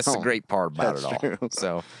 That's the No. great part about it That's all. true.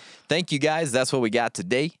 So thank you guys. That's what we got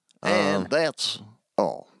today. And that's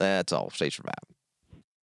all. That's all. Stay survive.